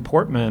and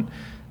comportment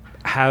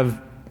have,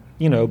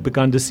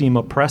 begun to seem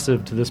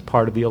oppressive to this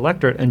part of the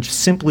electorate, and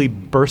simply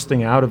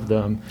bursting out of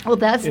them. Well,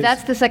 that's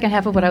the second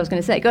half of what I was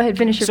going to say. Go ahead,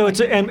 finish your point.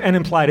 And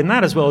implied in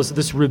that as well is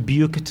this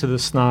rebuke to the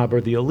snob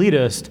or the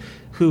elitist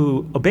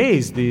who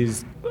obeys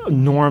these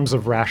norms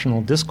of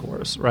rational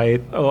discourse,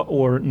 right,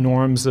 or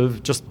norms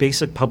of just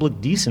basic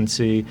public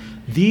decency.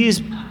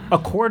 These,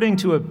 according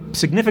to a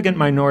significant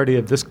minority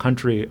of this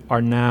country,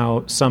 are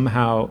now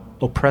somehow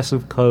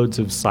oppressive codes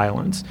of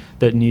silence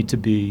that need to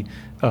be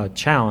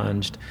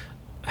challenged.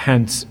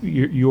 hence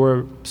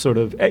your sort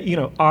of,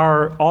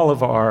 all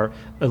of our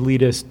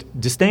elitist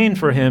disdain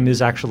for him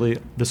is actually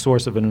the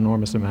source of an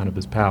enormous amount of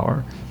his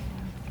power.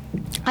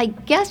 I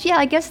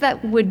guess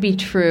that would be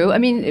true. I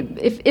mean,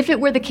 if it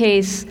were the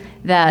case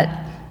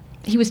that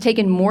he was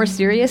taken more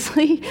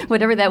seriously,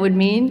 whatever that would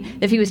mean,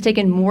 if he was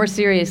taken more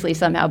seriously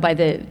somehow by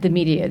the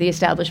media, the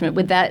establishment,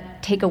 would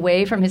that take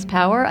away from his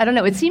power? I don't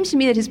know. It seems to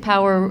me that his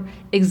power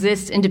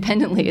exists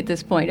independently at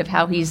this point of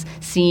how he's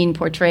seen,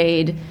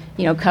 portrayed,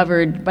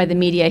 covered by the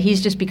media.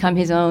 He's just become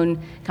his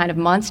own kind of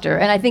monster.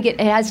 And I think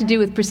it has to do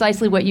with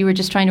precisely what you were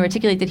just trying to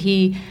articulate, that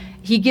he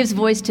gives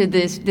voice to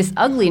this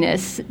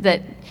ugliness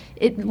that,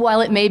 while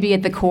it may be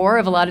at the core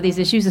of a lot of these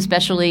issues,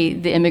 especially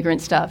the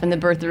immigrant stuff and the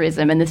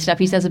birtherism and the stuff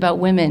he says about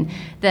women,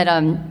 that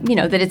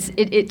that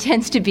it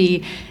tends to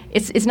be,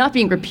 it's not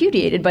being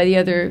repudiated by the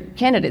other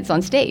candidates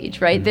on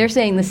stage, right? Mm-hmm. They're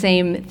saying the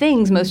same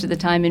things most of the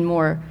time in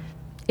more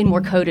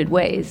coded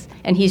ways,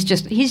 and he's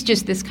just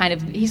this kind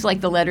of, he's like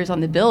the letters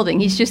on the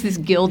building. He's just this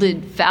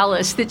gilded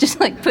phallus that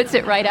just like puts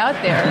it right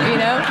out there,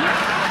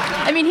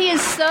 I mean, he is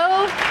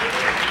so.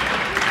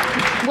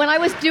 When I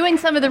was doing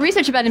some of the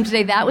research about him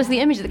today, that was the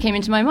image that came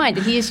into my mind,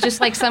 that he is just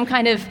like some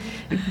kind of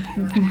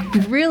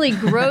really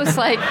gross,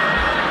 like,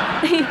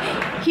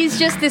 he's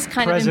just this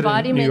kind President of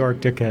embodiment. New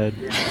York dickhead.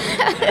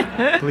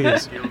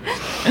 Please.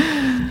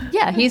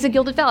 Yeah, he's a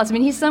gilded phallus. I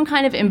mean, he's some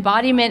kind of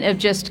embodiment of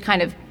just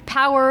kind of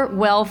power,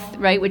 wealth,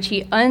 right, which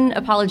he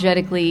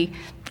unapologetically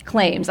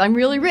claims. I'm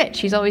really rich.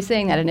 He's always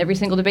saying that in every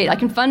single debate. I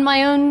can fund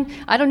my own,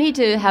 I don't need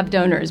to have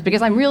donors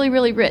because I'm really,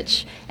 really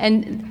rich.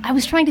 And I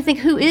was trying to think,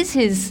 who is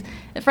his...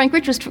 Frank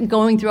Rich was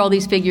going through all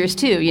these figures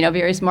too,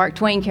 various Mark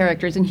Twain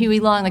characters and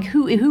Huey Long, like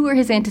who were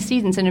his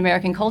antecedents in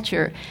American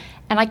culture?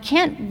 And I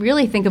can't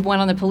really think of one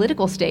on the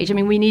political stage. I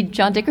mean, we need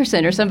John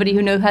Dickerson or somebody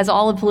who has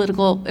all of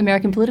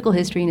American political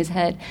history in his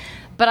head.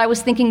 But I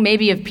was thinking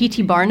maybe of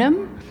P.T.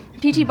 Barnum.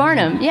 P.T.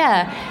 Barnum,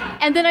 yeah.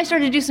 And then I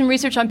started to do some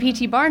research on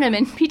P.T. Barnum,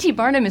 and P.T.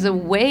 Barnum is a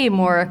way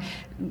more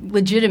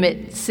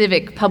legitimate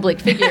civic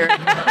public figure than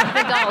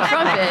Donald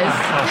Trump is.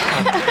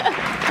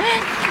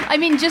 I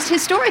mean, just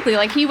historically,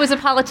 like, he was a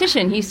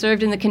politician. He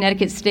served in the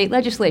Connecticut state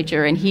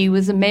legislature, and he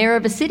was a mayor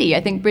of a city,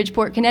 I think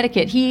Bridgeport,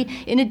 Connecticut. He,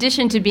 in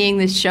addition to being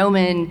this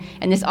showman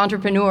and this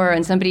entrepreneur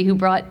and somebody who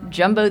brought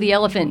Jumbo the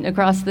elephant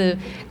across the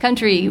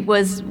country,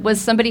 was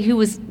somebody who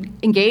was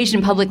engaged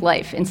in public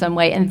life in some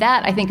way. And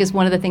that, I think, is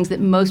one of the things that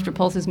most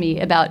repulses me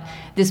about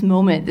this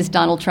moment, this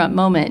Donald Trump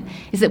moment,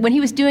 is that when he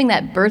was doing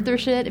that birther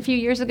shit a few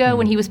years ago,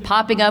 when he was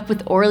popping up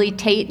with Orly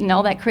Tate and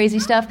all that crazy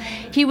stuff,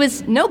 he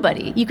was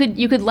nobody. You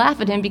could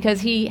laugh at him because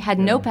he had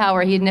no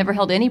power. He had never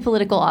held any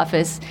political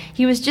office.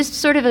 He was just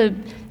sort of a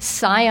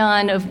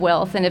scion of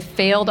wealth and a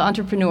failed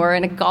entrepreneur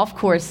and a golf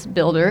course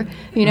builder,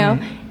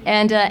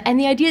 And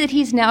the idea that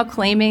he's now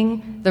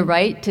claiming the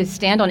right to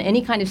stand on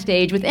any kind of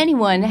stage with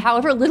anyone,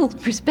 however little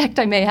respect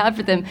I may have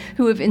for them,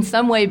 who have in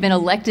some way been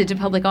elected to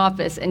public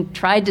office and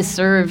tried to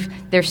serve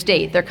their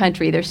state, their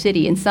country, their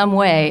city in some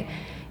way,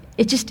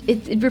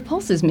 it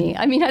repulses me.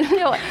 I mean, I don't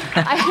know.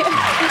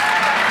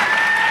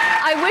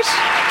 I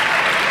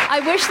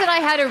wish that I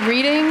had a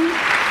reading.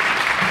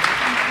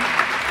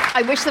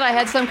 I wish that I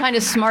had some kind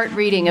of smart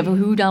reading of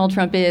who Donald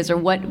Trump is or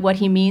what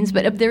he means,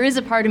 but there is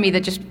a part of me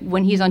that just,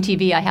 when he's on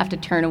TV, I have to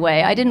turn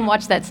away. I didn't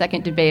watch that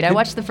second debate. I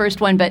watched the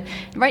first one, but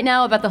right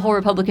now about the whole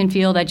Republican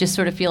field, I just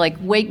sort of feel like,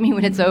 wake me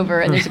when it's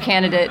over and there's a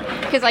candidate,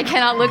 because I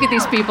cannot look at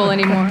these people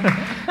anymore.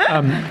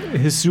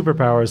 His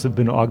superpowers have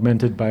been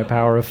augmented by a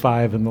power of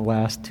 5 in the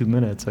last 2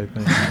 minutes, I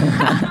think.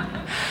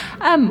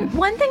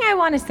 One thing I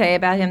want to say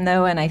about him,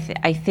 though, and I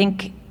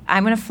think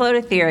I'm going to float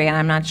a theory, and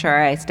I'm not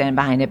sure I stand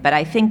behind it, but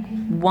I think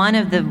one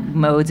of the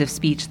modes of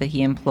speech that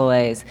he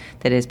employs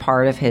that is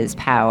part of his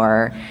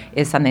power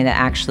is something that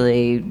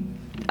actually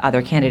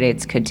other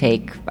candidates could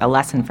take a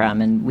lesson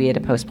from. And we had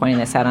a post pointing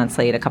this out on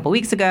Slate a couple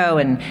weeks ago,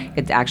 and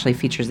it actually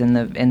features in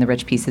the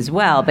Rich piece as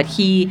well. But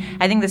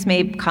I think this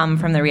may come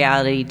from the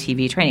reality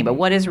TV training. But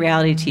what is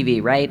reality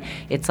TV, right?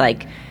 It's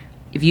like,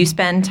 if you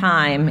spend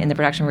time in the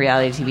production of a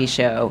reality TV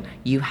show,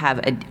 you have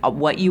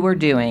what you are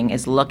doing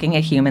is looking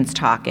at humans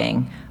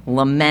talking,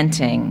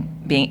 lamenting,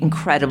 being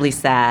incredibly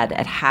sad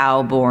at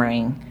how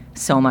boring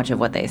so much of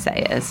what they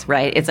say is,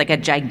 right? It's like a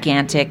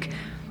gigantic,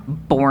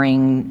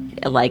 boring,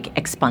 like,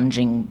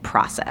 expunging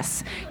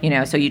process.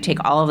 So you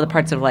take all of the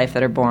parts of life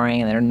that are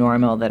boring and that are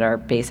normal, that are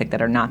basic,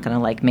 that are not going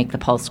to, like, make the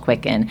pulse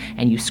quicken,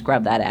 and you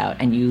scrub that out,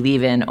 and you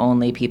leave in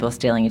only people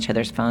stealing each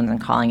other's phones and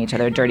calling each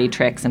other dirty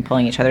tricks and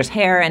pulling each other's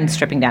hair and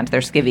stripping down to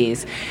their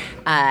skivvies,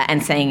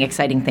 and saying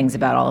exciting things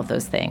about all of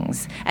those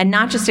things. And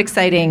not just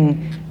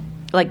exciting,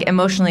 like,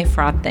 emotionally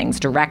fraught things,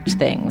 direct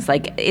things.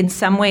 Like, in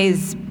some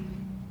ways,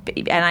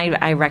 and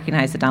I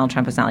recognize that Donald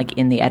Trump was not, like,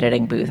 in the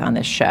editing booth on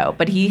this show,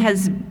 but he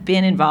has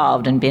been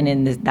involved and been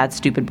in that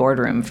stupid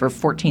boardroom for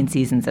 14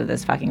 seasons of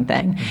this fucking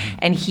thing. Mm-hmm.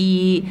 And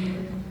he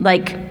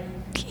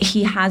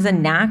has a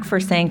knack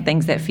for saying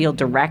things that feel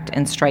direct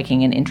and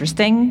striking and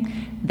interesting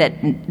that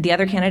the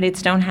other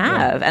candidates don't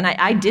have. Yeah. And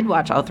I did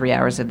watch all 3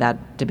 hours of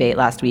that debate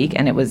last week,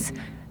 and it was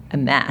a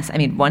mess. I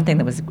mean, one thing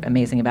that was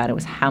amazing about it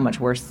was how much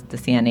worse the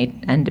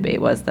CNN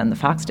debate was than the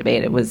Fox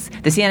debate. It was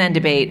the CNN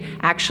debate,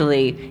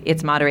 actually,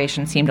 its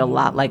moderation seemed a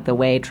lot like the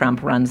way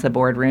Trump runs the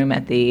boardroom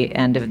at the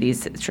end of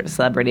these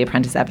Celebrity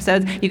Apprentice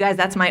episodes. You guys,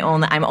 that's my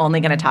only, I'm only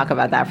going to talk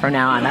about that from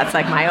now on. That's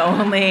like my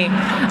only,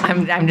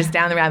 I'm just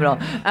down the rabbit hole.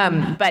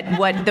 But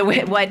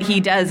what he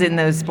does in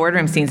those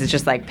boardroom scenes is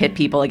just like pit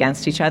people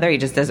against each other. He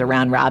just does a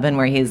round robin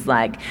where he's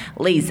like,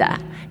 Lisa,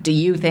 do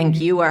you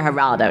think you or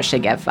Geraldo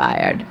should get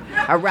fired?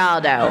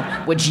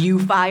 Geraldo, would you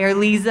fire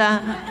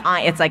Lisa?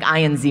 It's like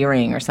Ian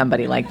Ziering or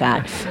somebody like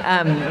that.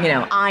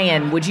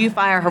 Ian, would you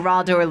fire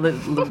Geraldo or,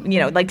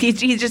 like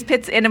he just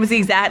pits, and it was the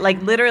exact,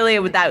 like literally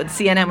that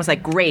CNN was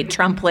like, great,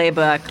 Trump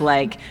playbook,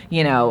 like,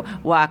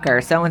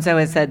 Walker, so-and-so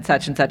has said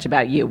such and such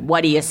about you.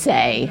 What do you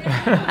say?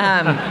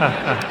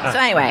 So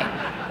anyway,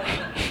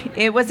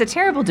 it was a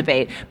terrible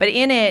debate, but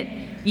in it,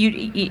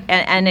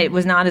 and it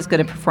was not as good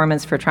a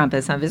performance for Trump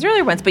as some of his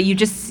earlier ones, but you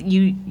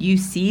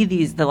see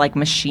the like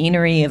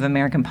machinery of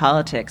American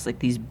politics, like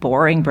these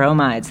boring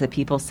bromides that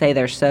people say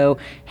they're so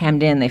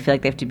hemmed in, they feel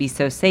like they have to be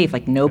so safe,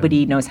 like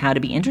nobody knows how to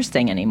be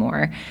interesting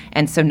anymore,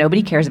 and so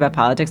nobody cares about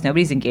politics,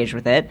 nobody's engaged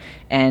with it,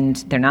 and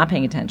they're not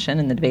paying attention,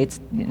 and the debates,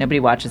 nobody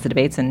watches the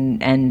debates,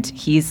 and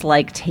he's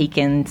like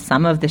taken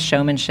some of the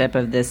showmanship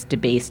of this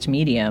debased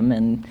medium,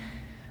 and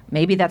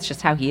maybe that's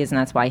just how he is, and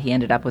that's why he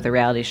ended up with a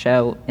reality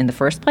show in the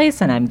first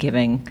place, and I'm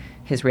giving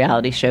his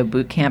reality show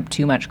boot camp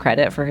too much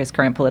credit for his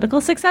current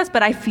political success,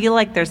 but I feel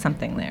like there's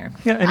something there.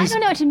 Yeah, I don't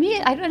know. To me,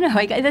 I don't know.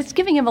 That's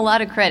giving him a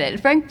lot of credit.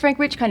 Frank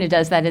Rich kind of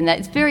does that in that.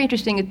 It's very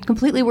interesting. It's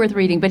completely worth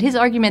reading, but his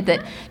argument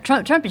that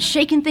Trump is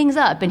shaking things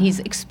up and he's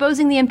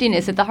exposing the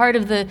emptiness at the heart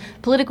of the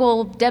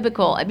political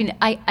debacle, I mean,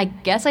 I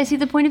guess I see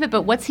the point of it,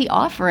 but what's he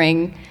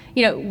offering?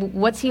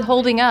 What's he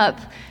holding up?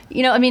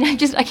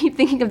 I keep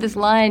thinking of this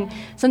line,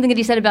 something that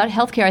he said about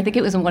healthcare. I think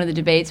it was in one of the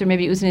debates, or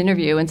maybe it was an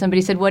interview, and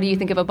somebody said, what do you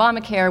think of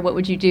Obamacare? What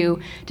would you do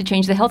to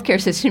change the healthcare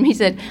system? He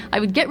said, I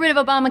would get rid of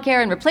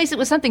Obamacare and replace it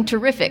with something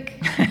terrific.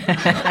 And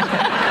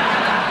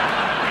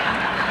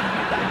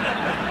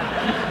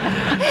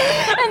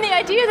the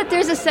idea that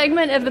there's a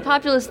segment of the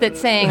populace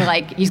that's saying,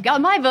 like, he's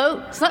got my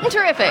vote, something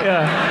terrific.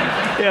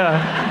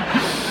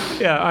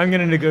 Yeah, I'm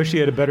going to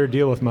negotiate a better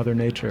deal with Mother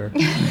Nature.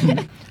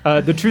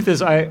 The truth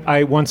is,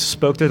 I once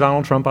spoke to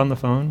Donald Trump on the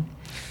phone.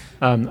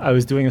 I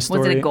was doing a story.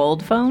 Was it a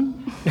gold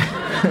phone?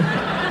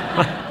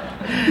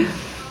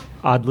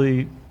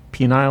 Oddly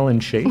penile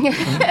in shape.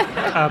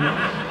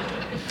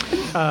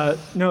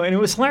 No, and it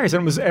was hilarious.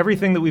 And it was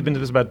everything that we've been doing.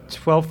 It was about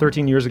 12,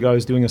 13 years ago. I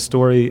was doing a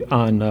story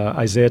on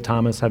Isaiah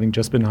Thomas having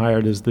just been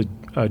hired as the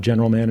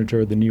general manager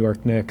of the New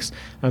York Knicks.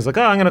 I was like,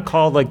 I'm going to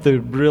call like the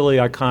really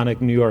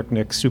iconic New York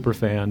Knicks super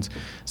fans.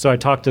 So I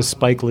talked to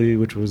Spike Lee,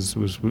 which was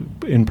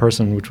in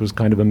person, which was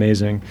kind of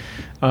amazing,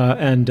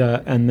 and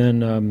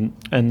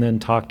then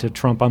talked to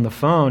Trump on the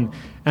phone.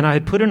 And I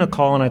had put in a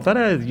call, and I thought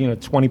I had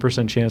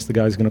 20% chance the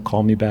guy's going to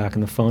call me back,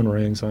 and the phone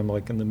rings. I'm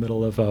like in the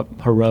middle of a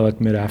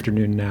heroic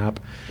mid-afternoon nap.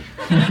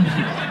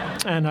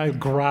 And I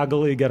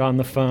groggily get on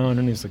the phone,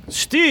 and he's like,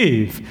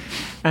 Steve!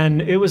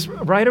 And it was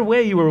right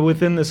away you were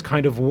within this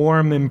kind of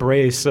warm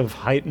embrace of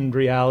heightened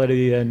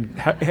reality and,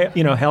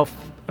 health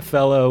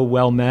fellow,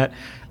 well-met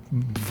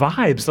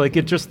vibes. Like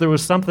there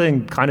was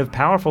something kind of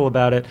powerful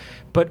about it,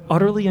 but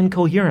utterly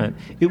incoherent.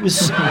 It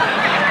was...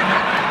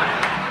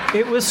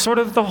 It was sort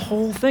of the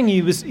whole thing.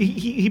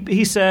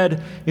 He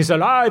said,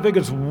 I think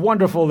it's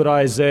wonderful that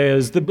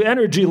the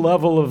energy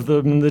level of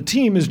the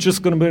team is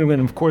just going to be,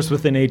 and of course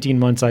within 18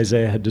 months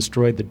Isaiah had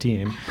destroyed the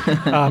team.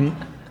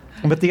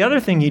 But the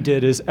other thing he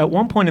did is, at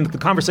one point in the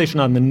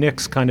conversation on the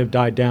Knicks kind of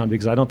died down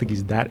because I don't think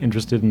he's that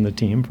interested in the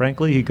team,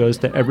 frankly. He goes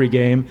to every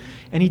game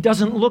and he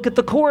doesn't look at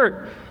the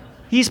court.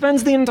 He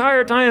spends the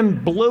entire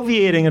time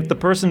bloviating at the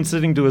person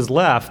sitting to his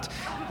left.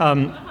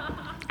 And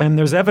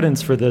there's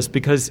evidence for this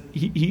because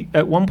he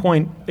at one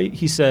point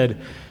he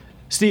said,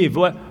 Steve,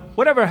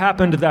 whatever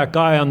happened to that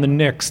guy on the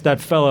Knicks,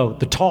 that fellow,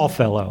 the tall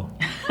fellow?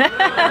 And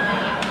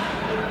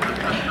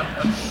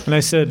I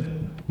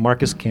said,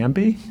 Marcus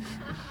Camby?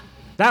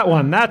 That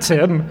one, that's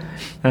him.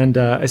 And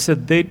I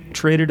said, they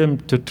traded him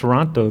to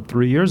Toronto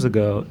 3 years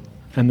ago.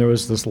 And there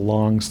was this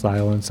long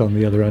silence on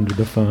the other end of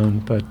the phone.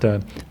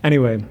 But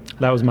anyway,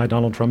 that was my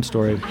Donald Trump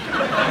story.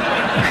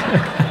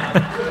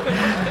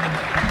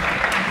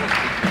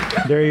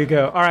 There you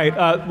go. All right.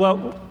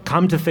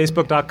 Come to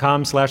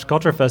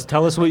facebook.com/culturefest.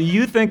 Tell us what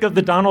you think of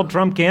the Donald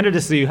Trump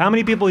candidacy. How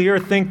many people here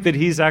think that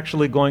he's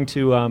actually going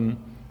to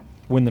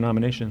win the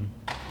nomination?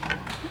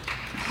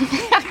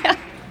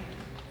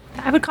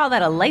 I would call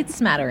that a light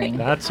smattering.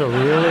 That's a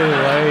really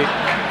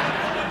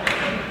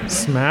light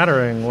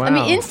smattering. Wow. I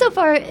mean,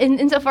 insofar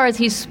as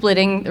he's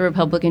splitting the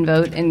Republican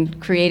vote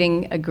and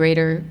creating a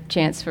greater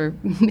chance for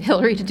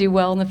Hillary to do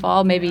well in the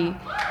fall, maybe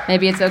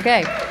it's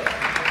okay.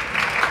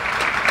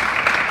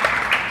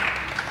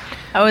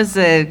 That was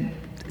a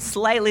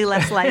slightly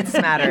less light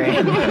smattering.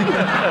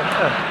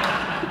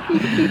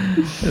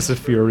 It's a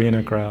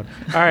Fiorina crowd.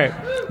 All right.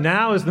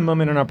 Now is the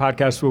moment in our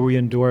podcast where we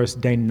endorse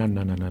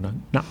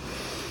No.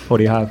 What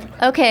do you have?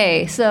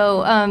 Okay.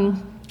 So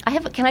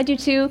Can I do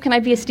two? Can I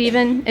be a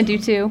Steven and do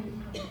two?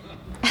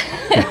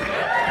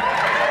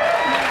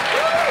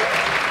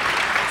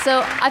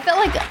 So I felt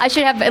like I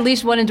should have at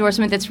least one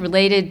endorsement that's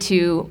related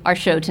to our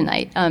show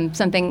tonight.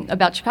 Something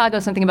about Chicago,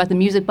 something about the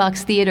Music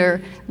Box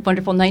Theater, the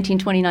wonderful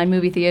 1929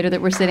 movie theater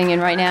that we're sitting in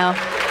right now.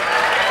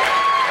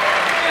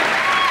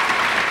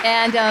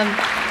 And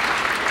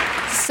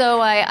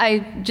so I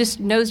just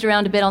nosed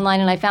around a bit online,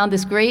 and I found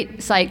this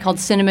great site called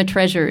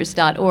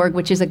cinematreasures.org,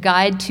 which is a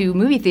guide to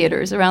movie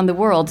theaters around the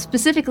world,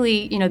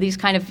 specifically, these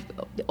kind of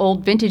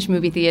old vintage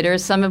movie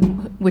theaters, some of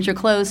which are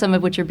closed, some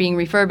of which are being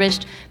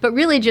refurbished, but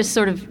really just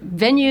sort of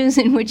venues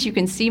in which you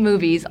can see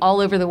movies all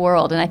over the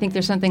world. And I think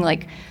there's something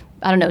like,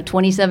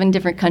 27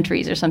 different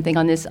countries or something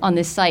on this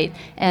site.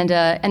 And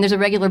there's a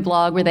regular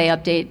blog where they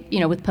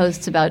update, with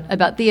posts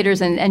about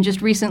theaters. And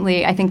just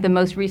recently, I think the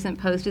most recent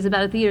post is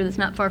about a theater that's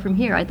not far from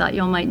here. I thought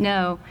y'all might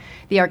know.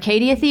 The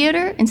Arcadia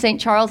Theater in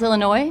St. Charles,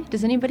 Illinois.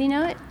 Does anybody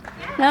know it?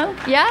 No?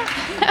 Yeah?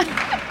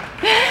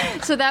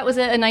 So that was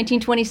a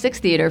 1926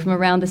 theater from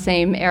around the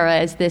same era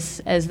as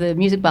the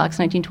Music Box,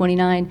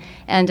 1929,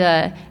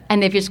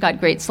 and they've just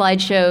got great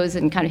slideshows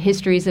and kind of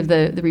histories of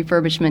the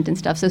refurbishment and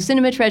stuff. So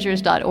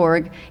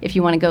cinematreasures.org if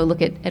you want to go look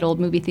at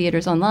old movie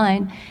theaters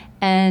online.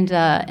 And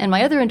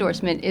my other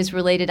endorsement is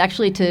related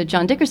actually to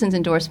John Dickerson's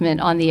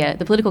endorsement on the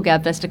Political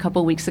Gabfest a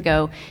couple weeks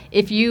ago.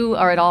 If you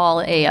are at all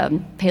a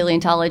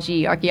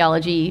paleontology,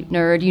 archaeology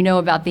nerd, you know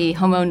about the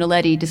Homo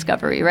naledi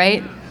discovery,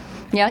 right?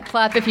 Yeah,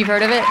 clap if you've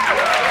heard of it.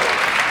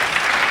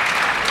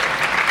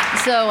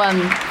 So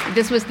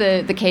this was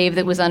the cave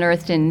that was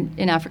unearthed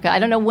in Africa. I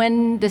don't know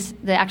when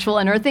the actual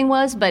unearthing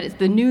was, but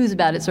the news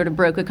about it sort of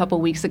broke a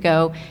couple weeks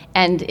ago,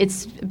 and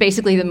it's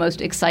basically the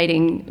most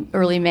exciting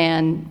early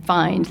man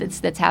find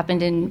that's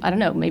happened in,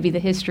 maybe the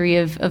history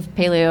of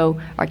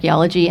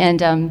paleoarchaeology.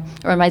 And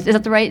is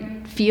that the right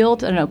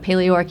field? I don't know,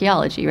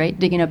 paleoarchaeology, right?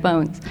 Digging up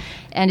bones.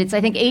 And it's,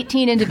 I think,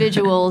 18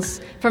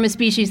 individuals from a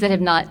species that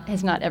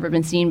has not ever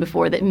been seen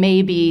before that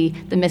may be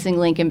the missing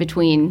link in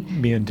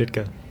between. Me and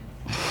Ditka.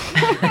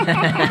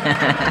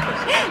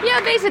 Yeah,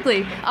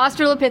 basically,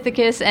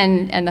 Australopithecus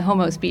and the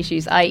Homo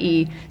species,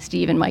 i.e.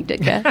 Steve and Mike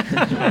Ditka.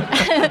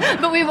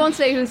 But we won't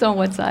say who's on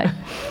what side.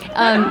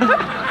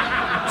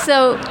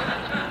 So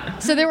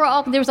there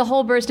was a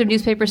whole burst of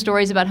newspaper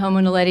stories about Homo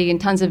naledi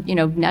and tons of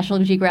National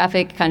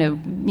Geographic kind of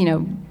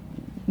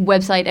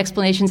website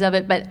explanations of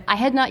it. But I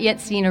had not yet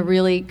seen a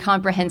really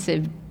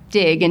comprehensive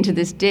dig into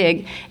this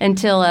dig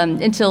until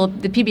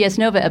the PBS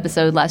Nova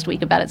episode last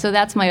week about it. So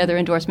that's my other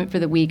endorsement for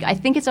the week. I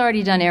think it's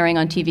already done airing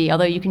on TV,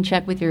 although you can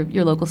check with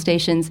your local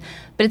stations.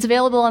 But it's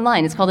available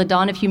online. It's called The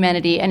Dawn of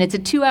Humanity, and it's a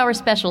 2-hour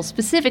special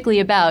specifically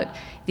about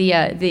the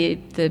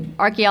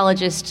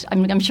archaeologist.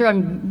 I'm sure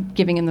I'm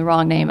giving him the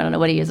wrong name. I don't know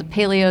what he is, a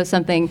paleo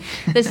something.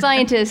 The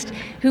scientist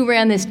who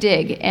ran this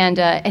dig, and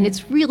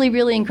it's really,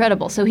 really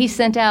incredible. So he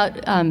sent out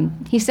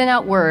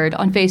word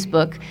on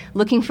Facebook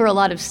looking for a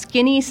lot of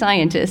skinny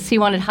scientists. He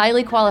wanted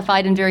highly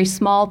qualified and very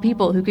small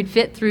people who could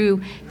fit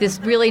through this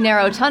really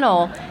narrow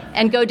tunnel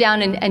and go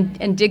down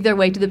and dig their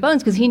way to the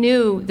bones, because he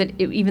knew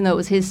that even though it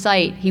was his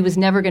site, he was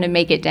never going to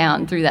make it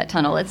down through that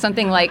tunnel. It's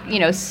something like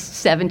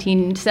 7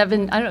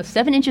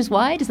 inches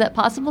wide. Is that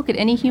possible? Could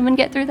any human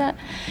get through that?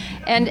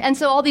 And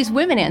so all these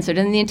women answered,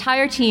 and the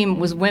entire team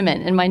was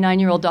women. And my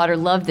 9-year-old daughter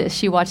loved this.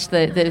 She watched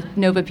the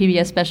Nova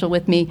PBS special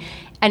with me,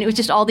 and it was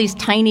just all these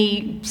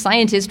tiny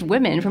scientist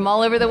women from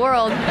all over the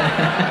world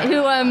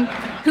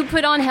who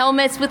put on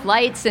helmets with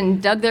lights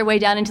and dug their way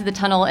down into the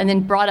tunnel and then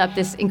brought up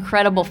this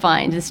incredible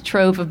find, this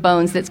trove of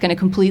bones that's going to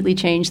completely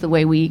change the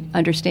way we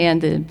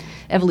understand the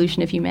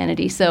evolution of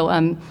humanity. So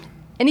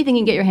anything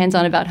you can get your hands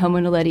on about Homo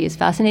naledi is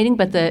fascinating,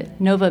 but the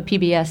Nova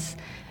PBS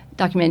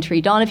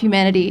documentary Dawn of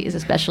Humanity is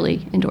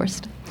especially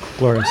endorsed.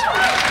 Glorious.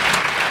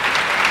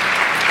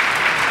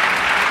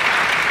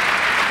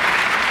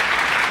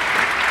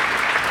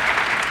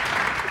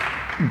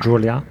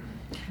 Julia?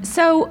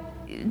 So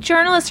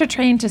journalists are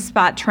trained to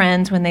spot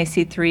trends when they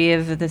see three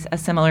of a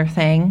similar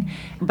thing,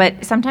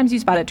 but sometimes you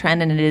spot a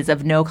trend and it is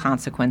of no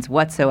consequence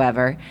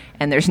whatsoever,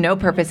 and there's no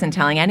purpose in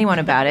telling anyone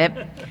about it,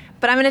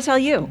 but I'm going to tell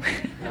you.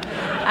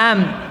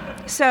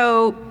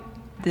 So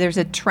there's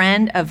a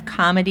trend of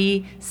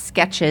comedy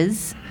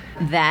sketches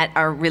that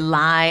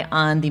rely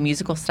on the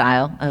musical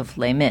style of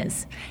Les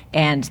Mis,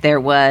 and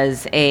there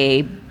was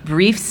a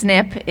brief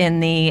snip in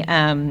the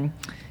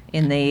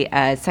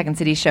Second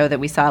City show that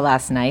we saw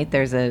last night.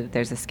 There's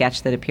a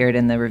sketch that appeared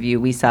in the review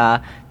we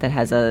saw that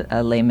has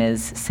a Les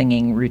Mis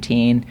singing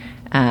routine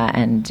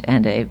and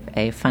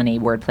a funny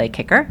wordplay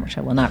kicker, which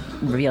I will not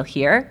reveal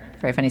here.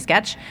 Very funny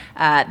sketch.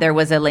 There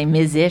was a Les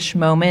Mis-ish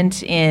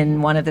moment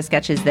in one of the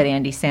sketches that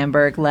Andy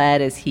Samberg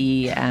led as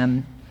he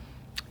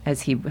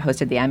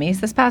hosted the Emmys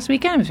this past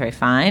weekend. It was very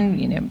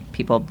fine.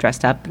 People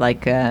dressed up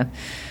like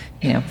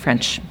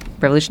French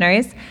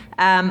revolutionaries.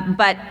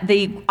 But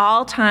the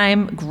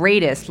all-time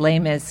greatest Les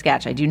Mis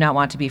sketch, I do not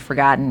want to be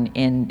forgotten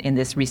in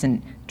this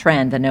recent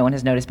trend that no one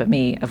has noticed but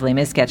me of Les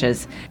Mis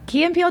sketches.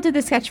 Key and Peele did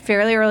this sketch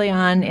fairly early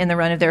on in the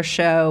run of their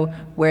show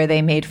where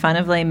they made fun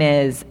of Les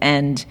Mis,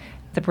 and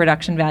The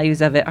production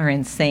values of it are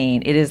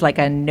insane. It is like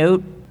a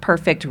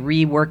note-perfect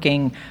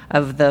reworking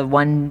of the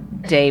One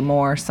Day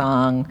More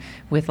song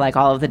with like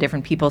all of the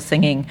different people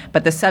singing.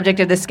 But the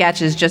subject of the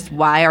sketch is just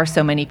why are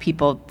so many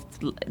people...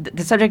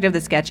 The subject of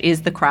the sketch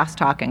is the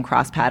crosstalk and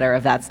cross-patter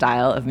of that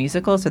style of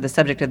musical. So the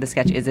subject of the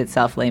sketch is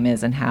itself Les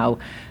Mis and how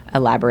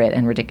elaborate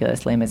and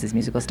ridiculous Les Mis'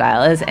 musical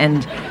style is.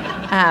 And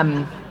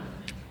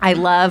I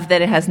love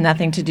that it has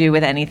nothing to do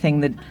with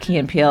anything that Key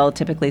and Peele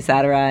typically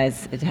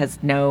satirize.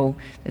 It's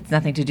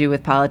nothing to do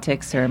with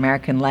politics or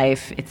American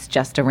life. It's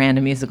just a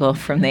random musical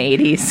from the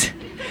 80s.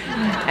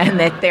 And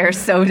that they're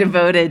so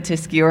devoted to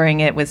skewering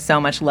it with so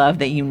much love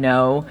that you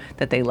know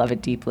that they love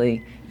it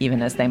deeply,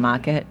 even as they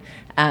mock it.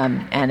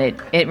 And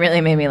it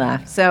really made me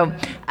laugh. So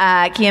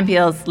Key and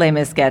Peele's Les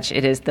Mis sketch,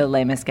 it is the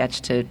Les Mis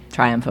sketch to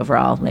triumph over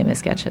all Les Mis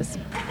sketches.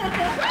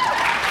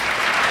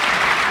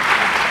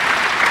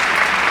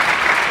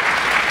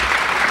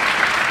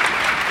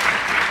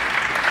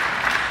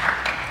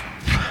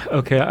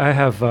 Okay, I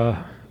have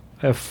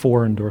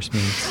 4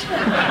 endorsements. All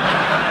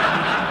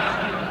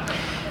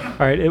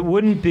right, it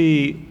wouldn't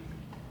be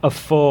a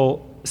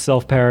full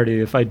self-parody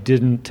if I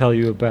didn't tell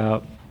you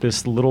about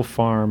this little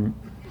farm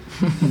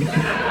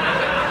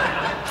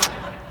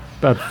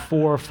about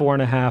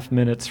 4.5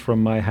 minutes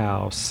from my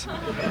house.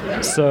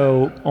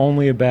 So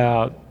only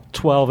about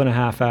 12 and a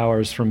half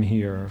hours from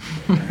here.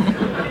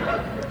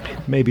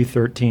 Maybe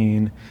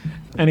 13.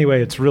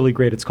 Anyway, it's really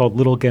great. It's called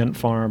Little Ghent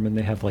Farm, and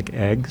they have like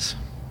eggs.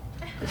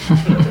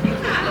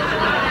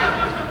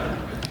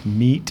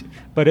 Meat,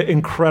 but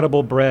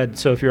incredible bread.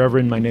 So if you're ever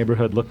in my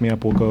neighborhood, look me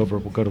up. We'll go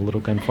to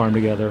Little Ghent Farm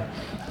together.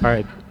 All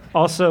right.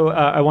 Also,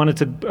 I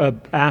wanted to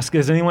ask,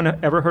 has anyone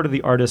ever heard of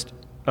the artist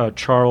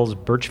Charles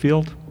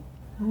Birchfield?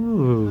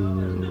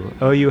 Ooh.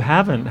 Oh, you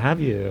haven't, have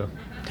you?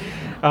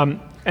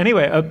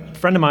 Anyway, a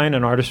friend of mine,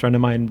 an artist friend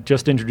of mine,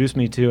 just introduced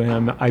me to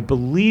him. I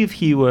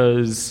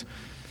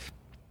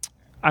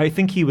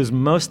think he was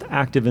most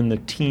active in the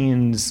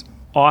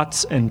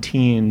aughts and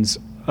teens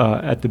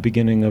at the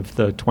beginning of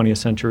the 20th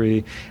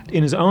century.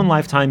 In his own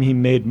lifetime, he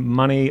made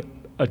money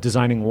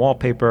designing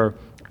wallpaper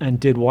and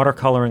did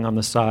watercoloring on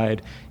the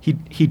side.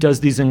 He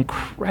does these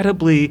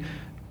incredibly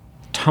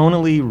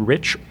tonally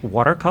rich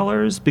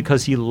watercolors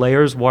because he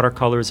layers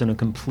watercolors in a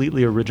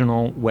completely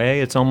original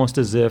way. It's almost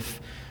as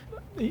if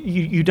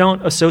you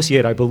don't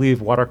associate, I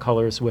believe,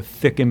 watercolors with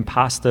thick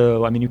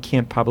impasto. I mean, you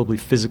can't probably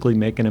physically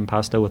make an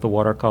impasto with a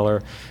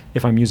watercolor,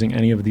 if I'm using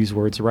any of these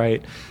words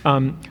right.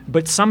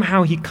 But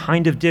somehow he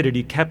kind of did it.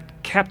 He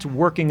kept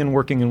working and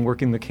working and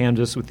working the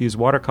canvas with these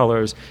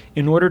watercolors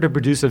in order to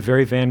produce a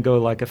very Van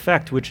Gogh-like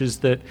effect, which is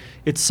that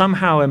it's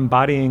somehow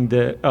embodying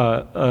the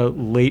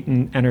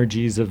latent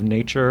energies of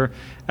nature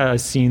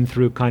seen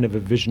through kind of a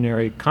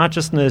visionary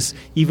consciousness,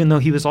 even though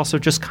he was also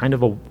just kind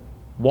of a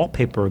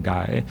wallpaper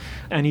guy.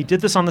 And he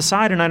did this on the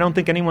side, and I don't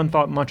think anyone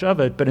thought much of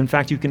it, but in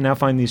fact you can now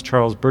find these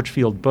Charles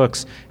Birchfield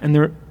books, and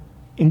they're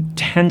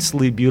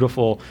intensely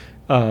beautiful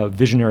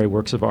visionary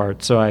works of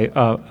art. So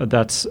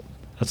that's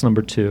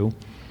number 2.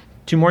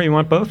 2 more, you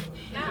want both?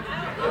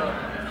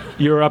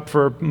 You're up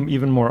for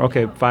even more.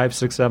 Okay, 5,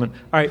 6, 7. All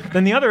right,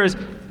 then the other is,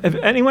 have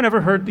anyone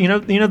ever heard, you know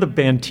the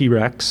band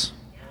T-Rex?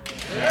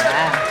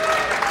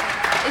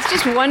 It's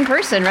just one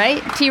person,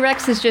 right?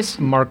 T-Rex is just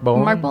Mark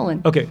Bolan. Mark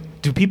Bolan. Okay.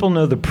 Do people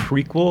know the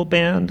prequel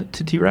band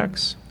to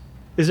T-Rex?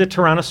 Is it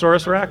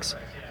Tyrannosaurus Rex?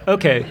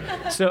 Okay.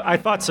 So I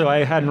thought so.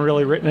 I hadn't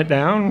really written it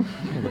down.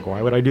 Like,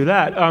 why would I do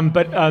that?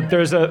 But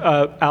there's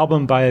a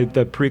album by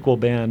the prequel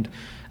band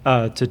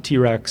to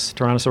T-Rex,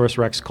 Tyrannosaurus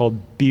Rex,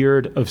 called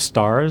Beard of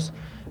Stars,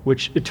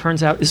 which it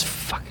turns out is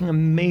fucking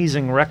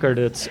amazing record.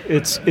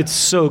 It's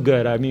so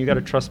good. I mean, you got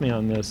to trust me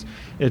on this.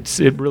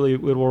 It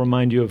will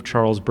remind you of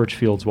Charles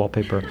Birchfield's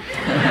wallpaper.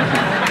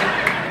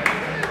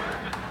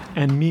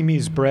 And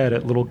Mimi's bread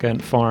at Little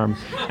Ghent Farm.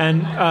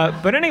 And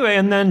but anyway,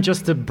 and then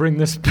just to bring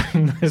this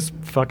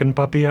fucking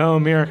puppy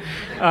home here,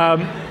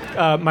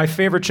 my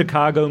favorite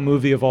Chicago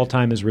movie of all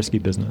time is Risky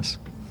Business.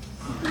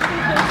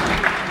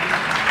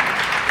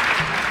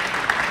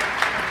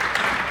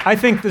 I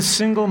think the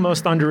single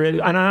most underrated,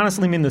 and I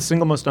honestly mean the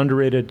single most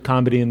underrated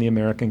comedy in the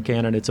American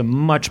canon. It's a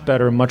much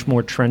better, much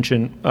more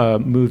trenchant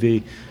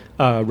movie,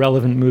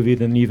 relevant movie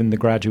than even The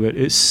Graduate.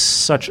 It's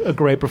such a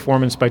great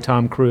performance by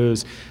Tom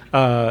Cruise.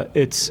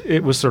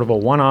 It was sort of a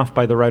one-off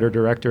by the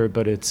writer-director,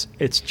 but it's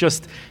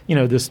just,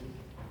 this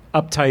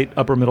uptight,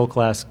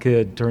 upper-middle-class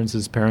kid turns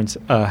his parents'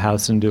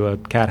 house into a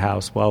cat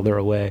house while they're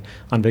away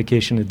on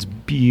vacation. It's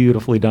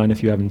beautifully done.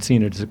 If you haven't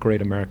seen it, it's a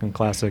great American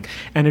classic.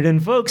 And it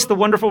invokes the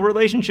wonderful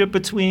relationship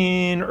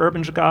between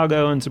urban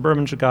Chicago and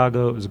suburban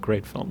Chicago. It was a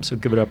great film, so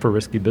give it up for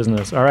Risky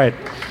Business. All right.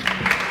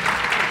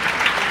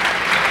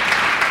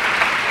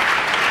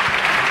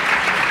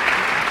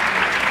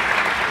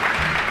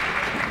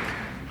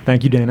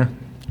 Thank you, Dana.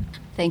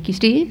 Thank you,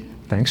 Steve.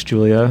 Thanks,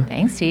 Julia.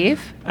 Thanks,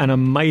 Steve. And a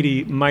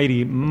mighty,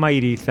 mighty,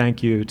 mighty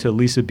thank you to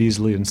Lisa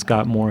Beasley and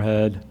Scott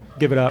Moorhead.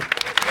 Give it up.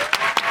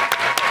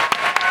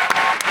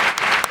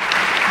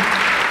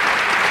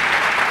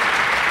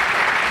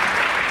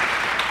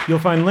 You'll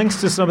find links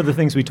to some of the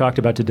things we talked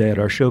about today at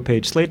our show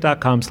page,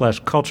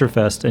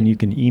 slate.com/culturefest, and you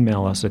can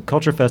email us at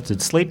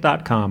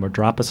culturefest@slate.com or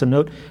drop us a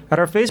note at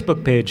our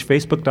Facebook page,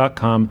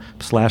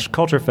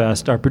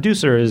 facebook.com/culturefest. Our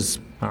producer is,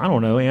 I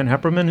don't know, Ann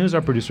Hepperman. Who's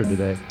our producer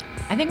today?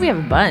 I think we have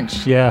a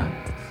bunch. Yeah.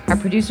 Our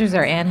producers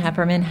are Ann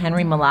Hepperman,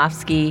 Henry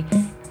Malofsky,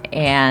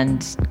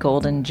 and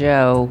Golden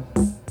Joe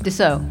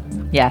Dussault.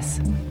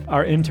 Yes.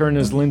 Our intern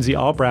is Lindsay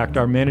Albrecht.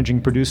 Our managing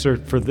producer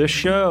for this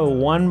show,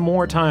 one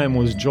more time,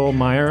 was Joel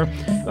Meyer.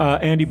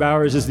 Andy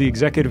Bowers is the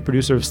executive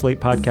producer of Slate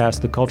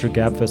Podcast. The Culture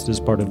Gabfest is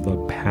part of the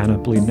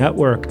Panoply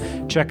Network.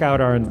 Check out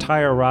our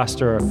entire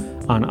roster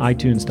on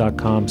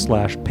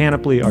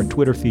itunes.com/panoply. Our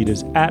Twitter feed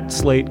is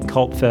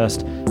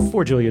 @SlateCultFest.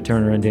 For Julia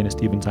Turner and Dana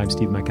Stevens, I'm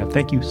Steve Metcalf.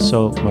 Thank you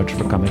so much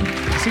for coming.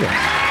 See you.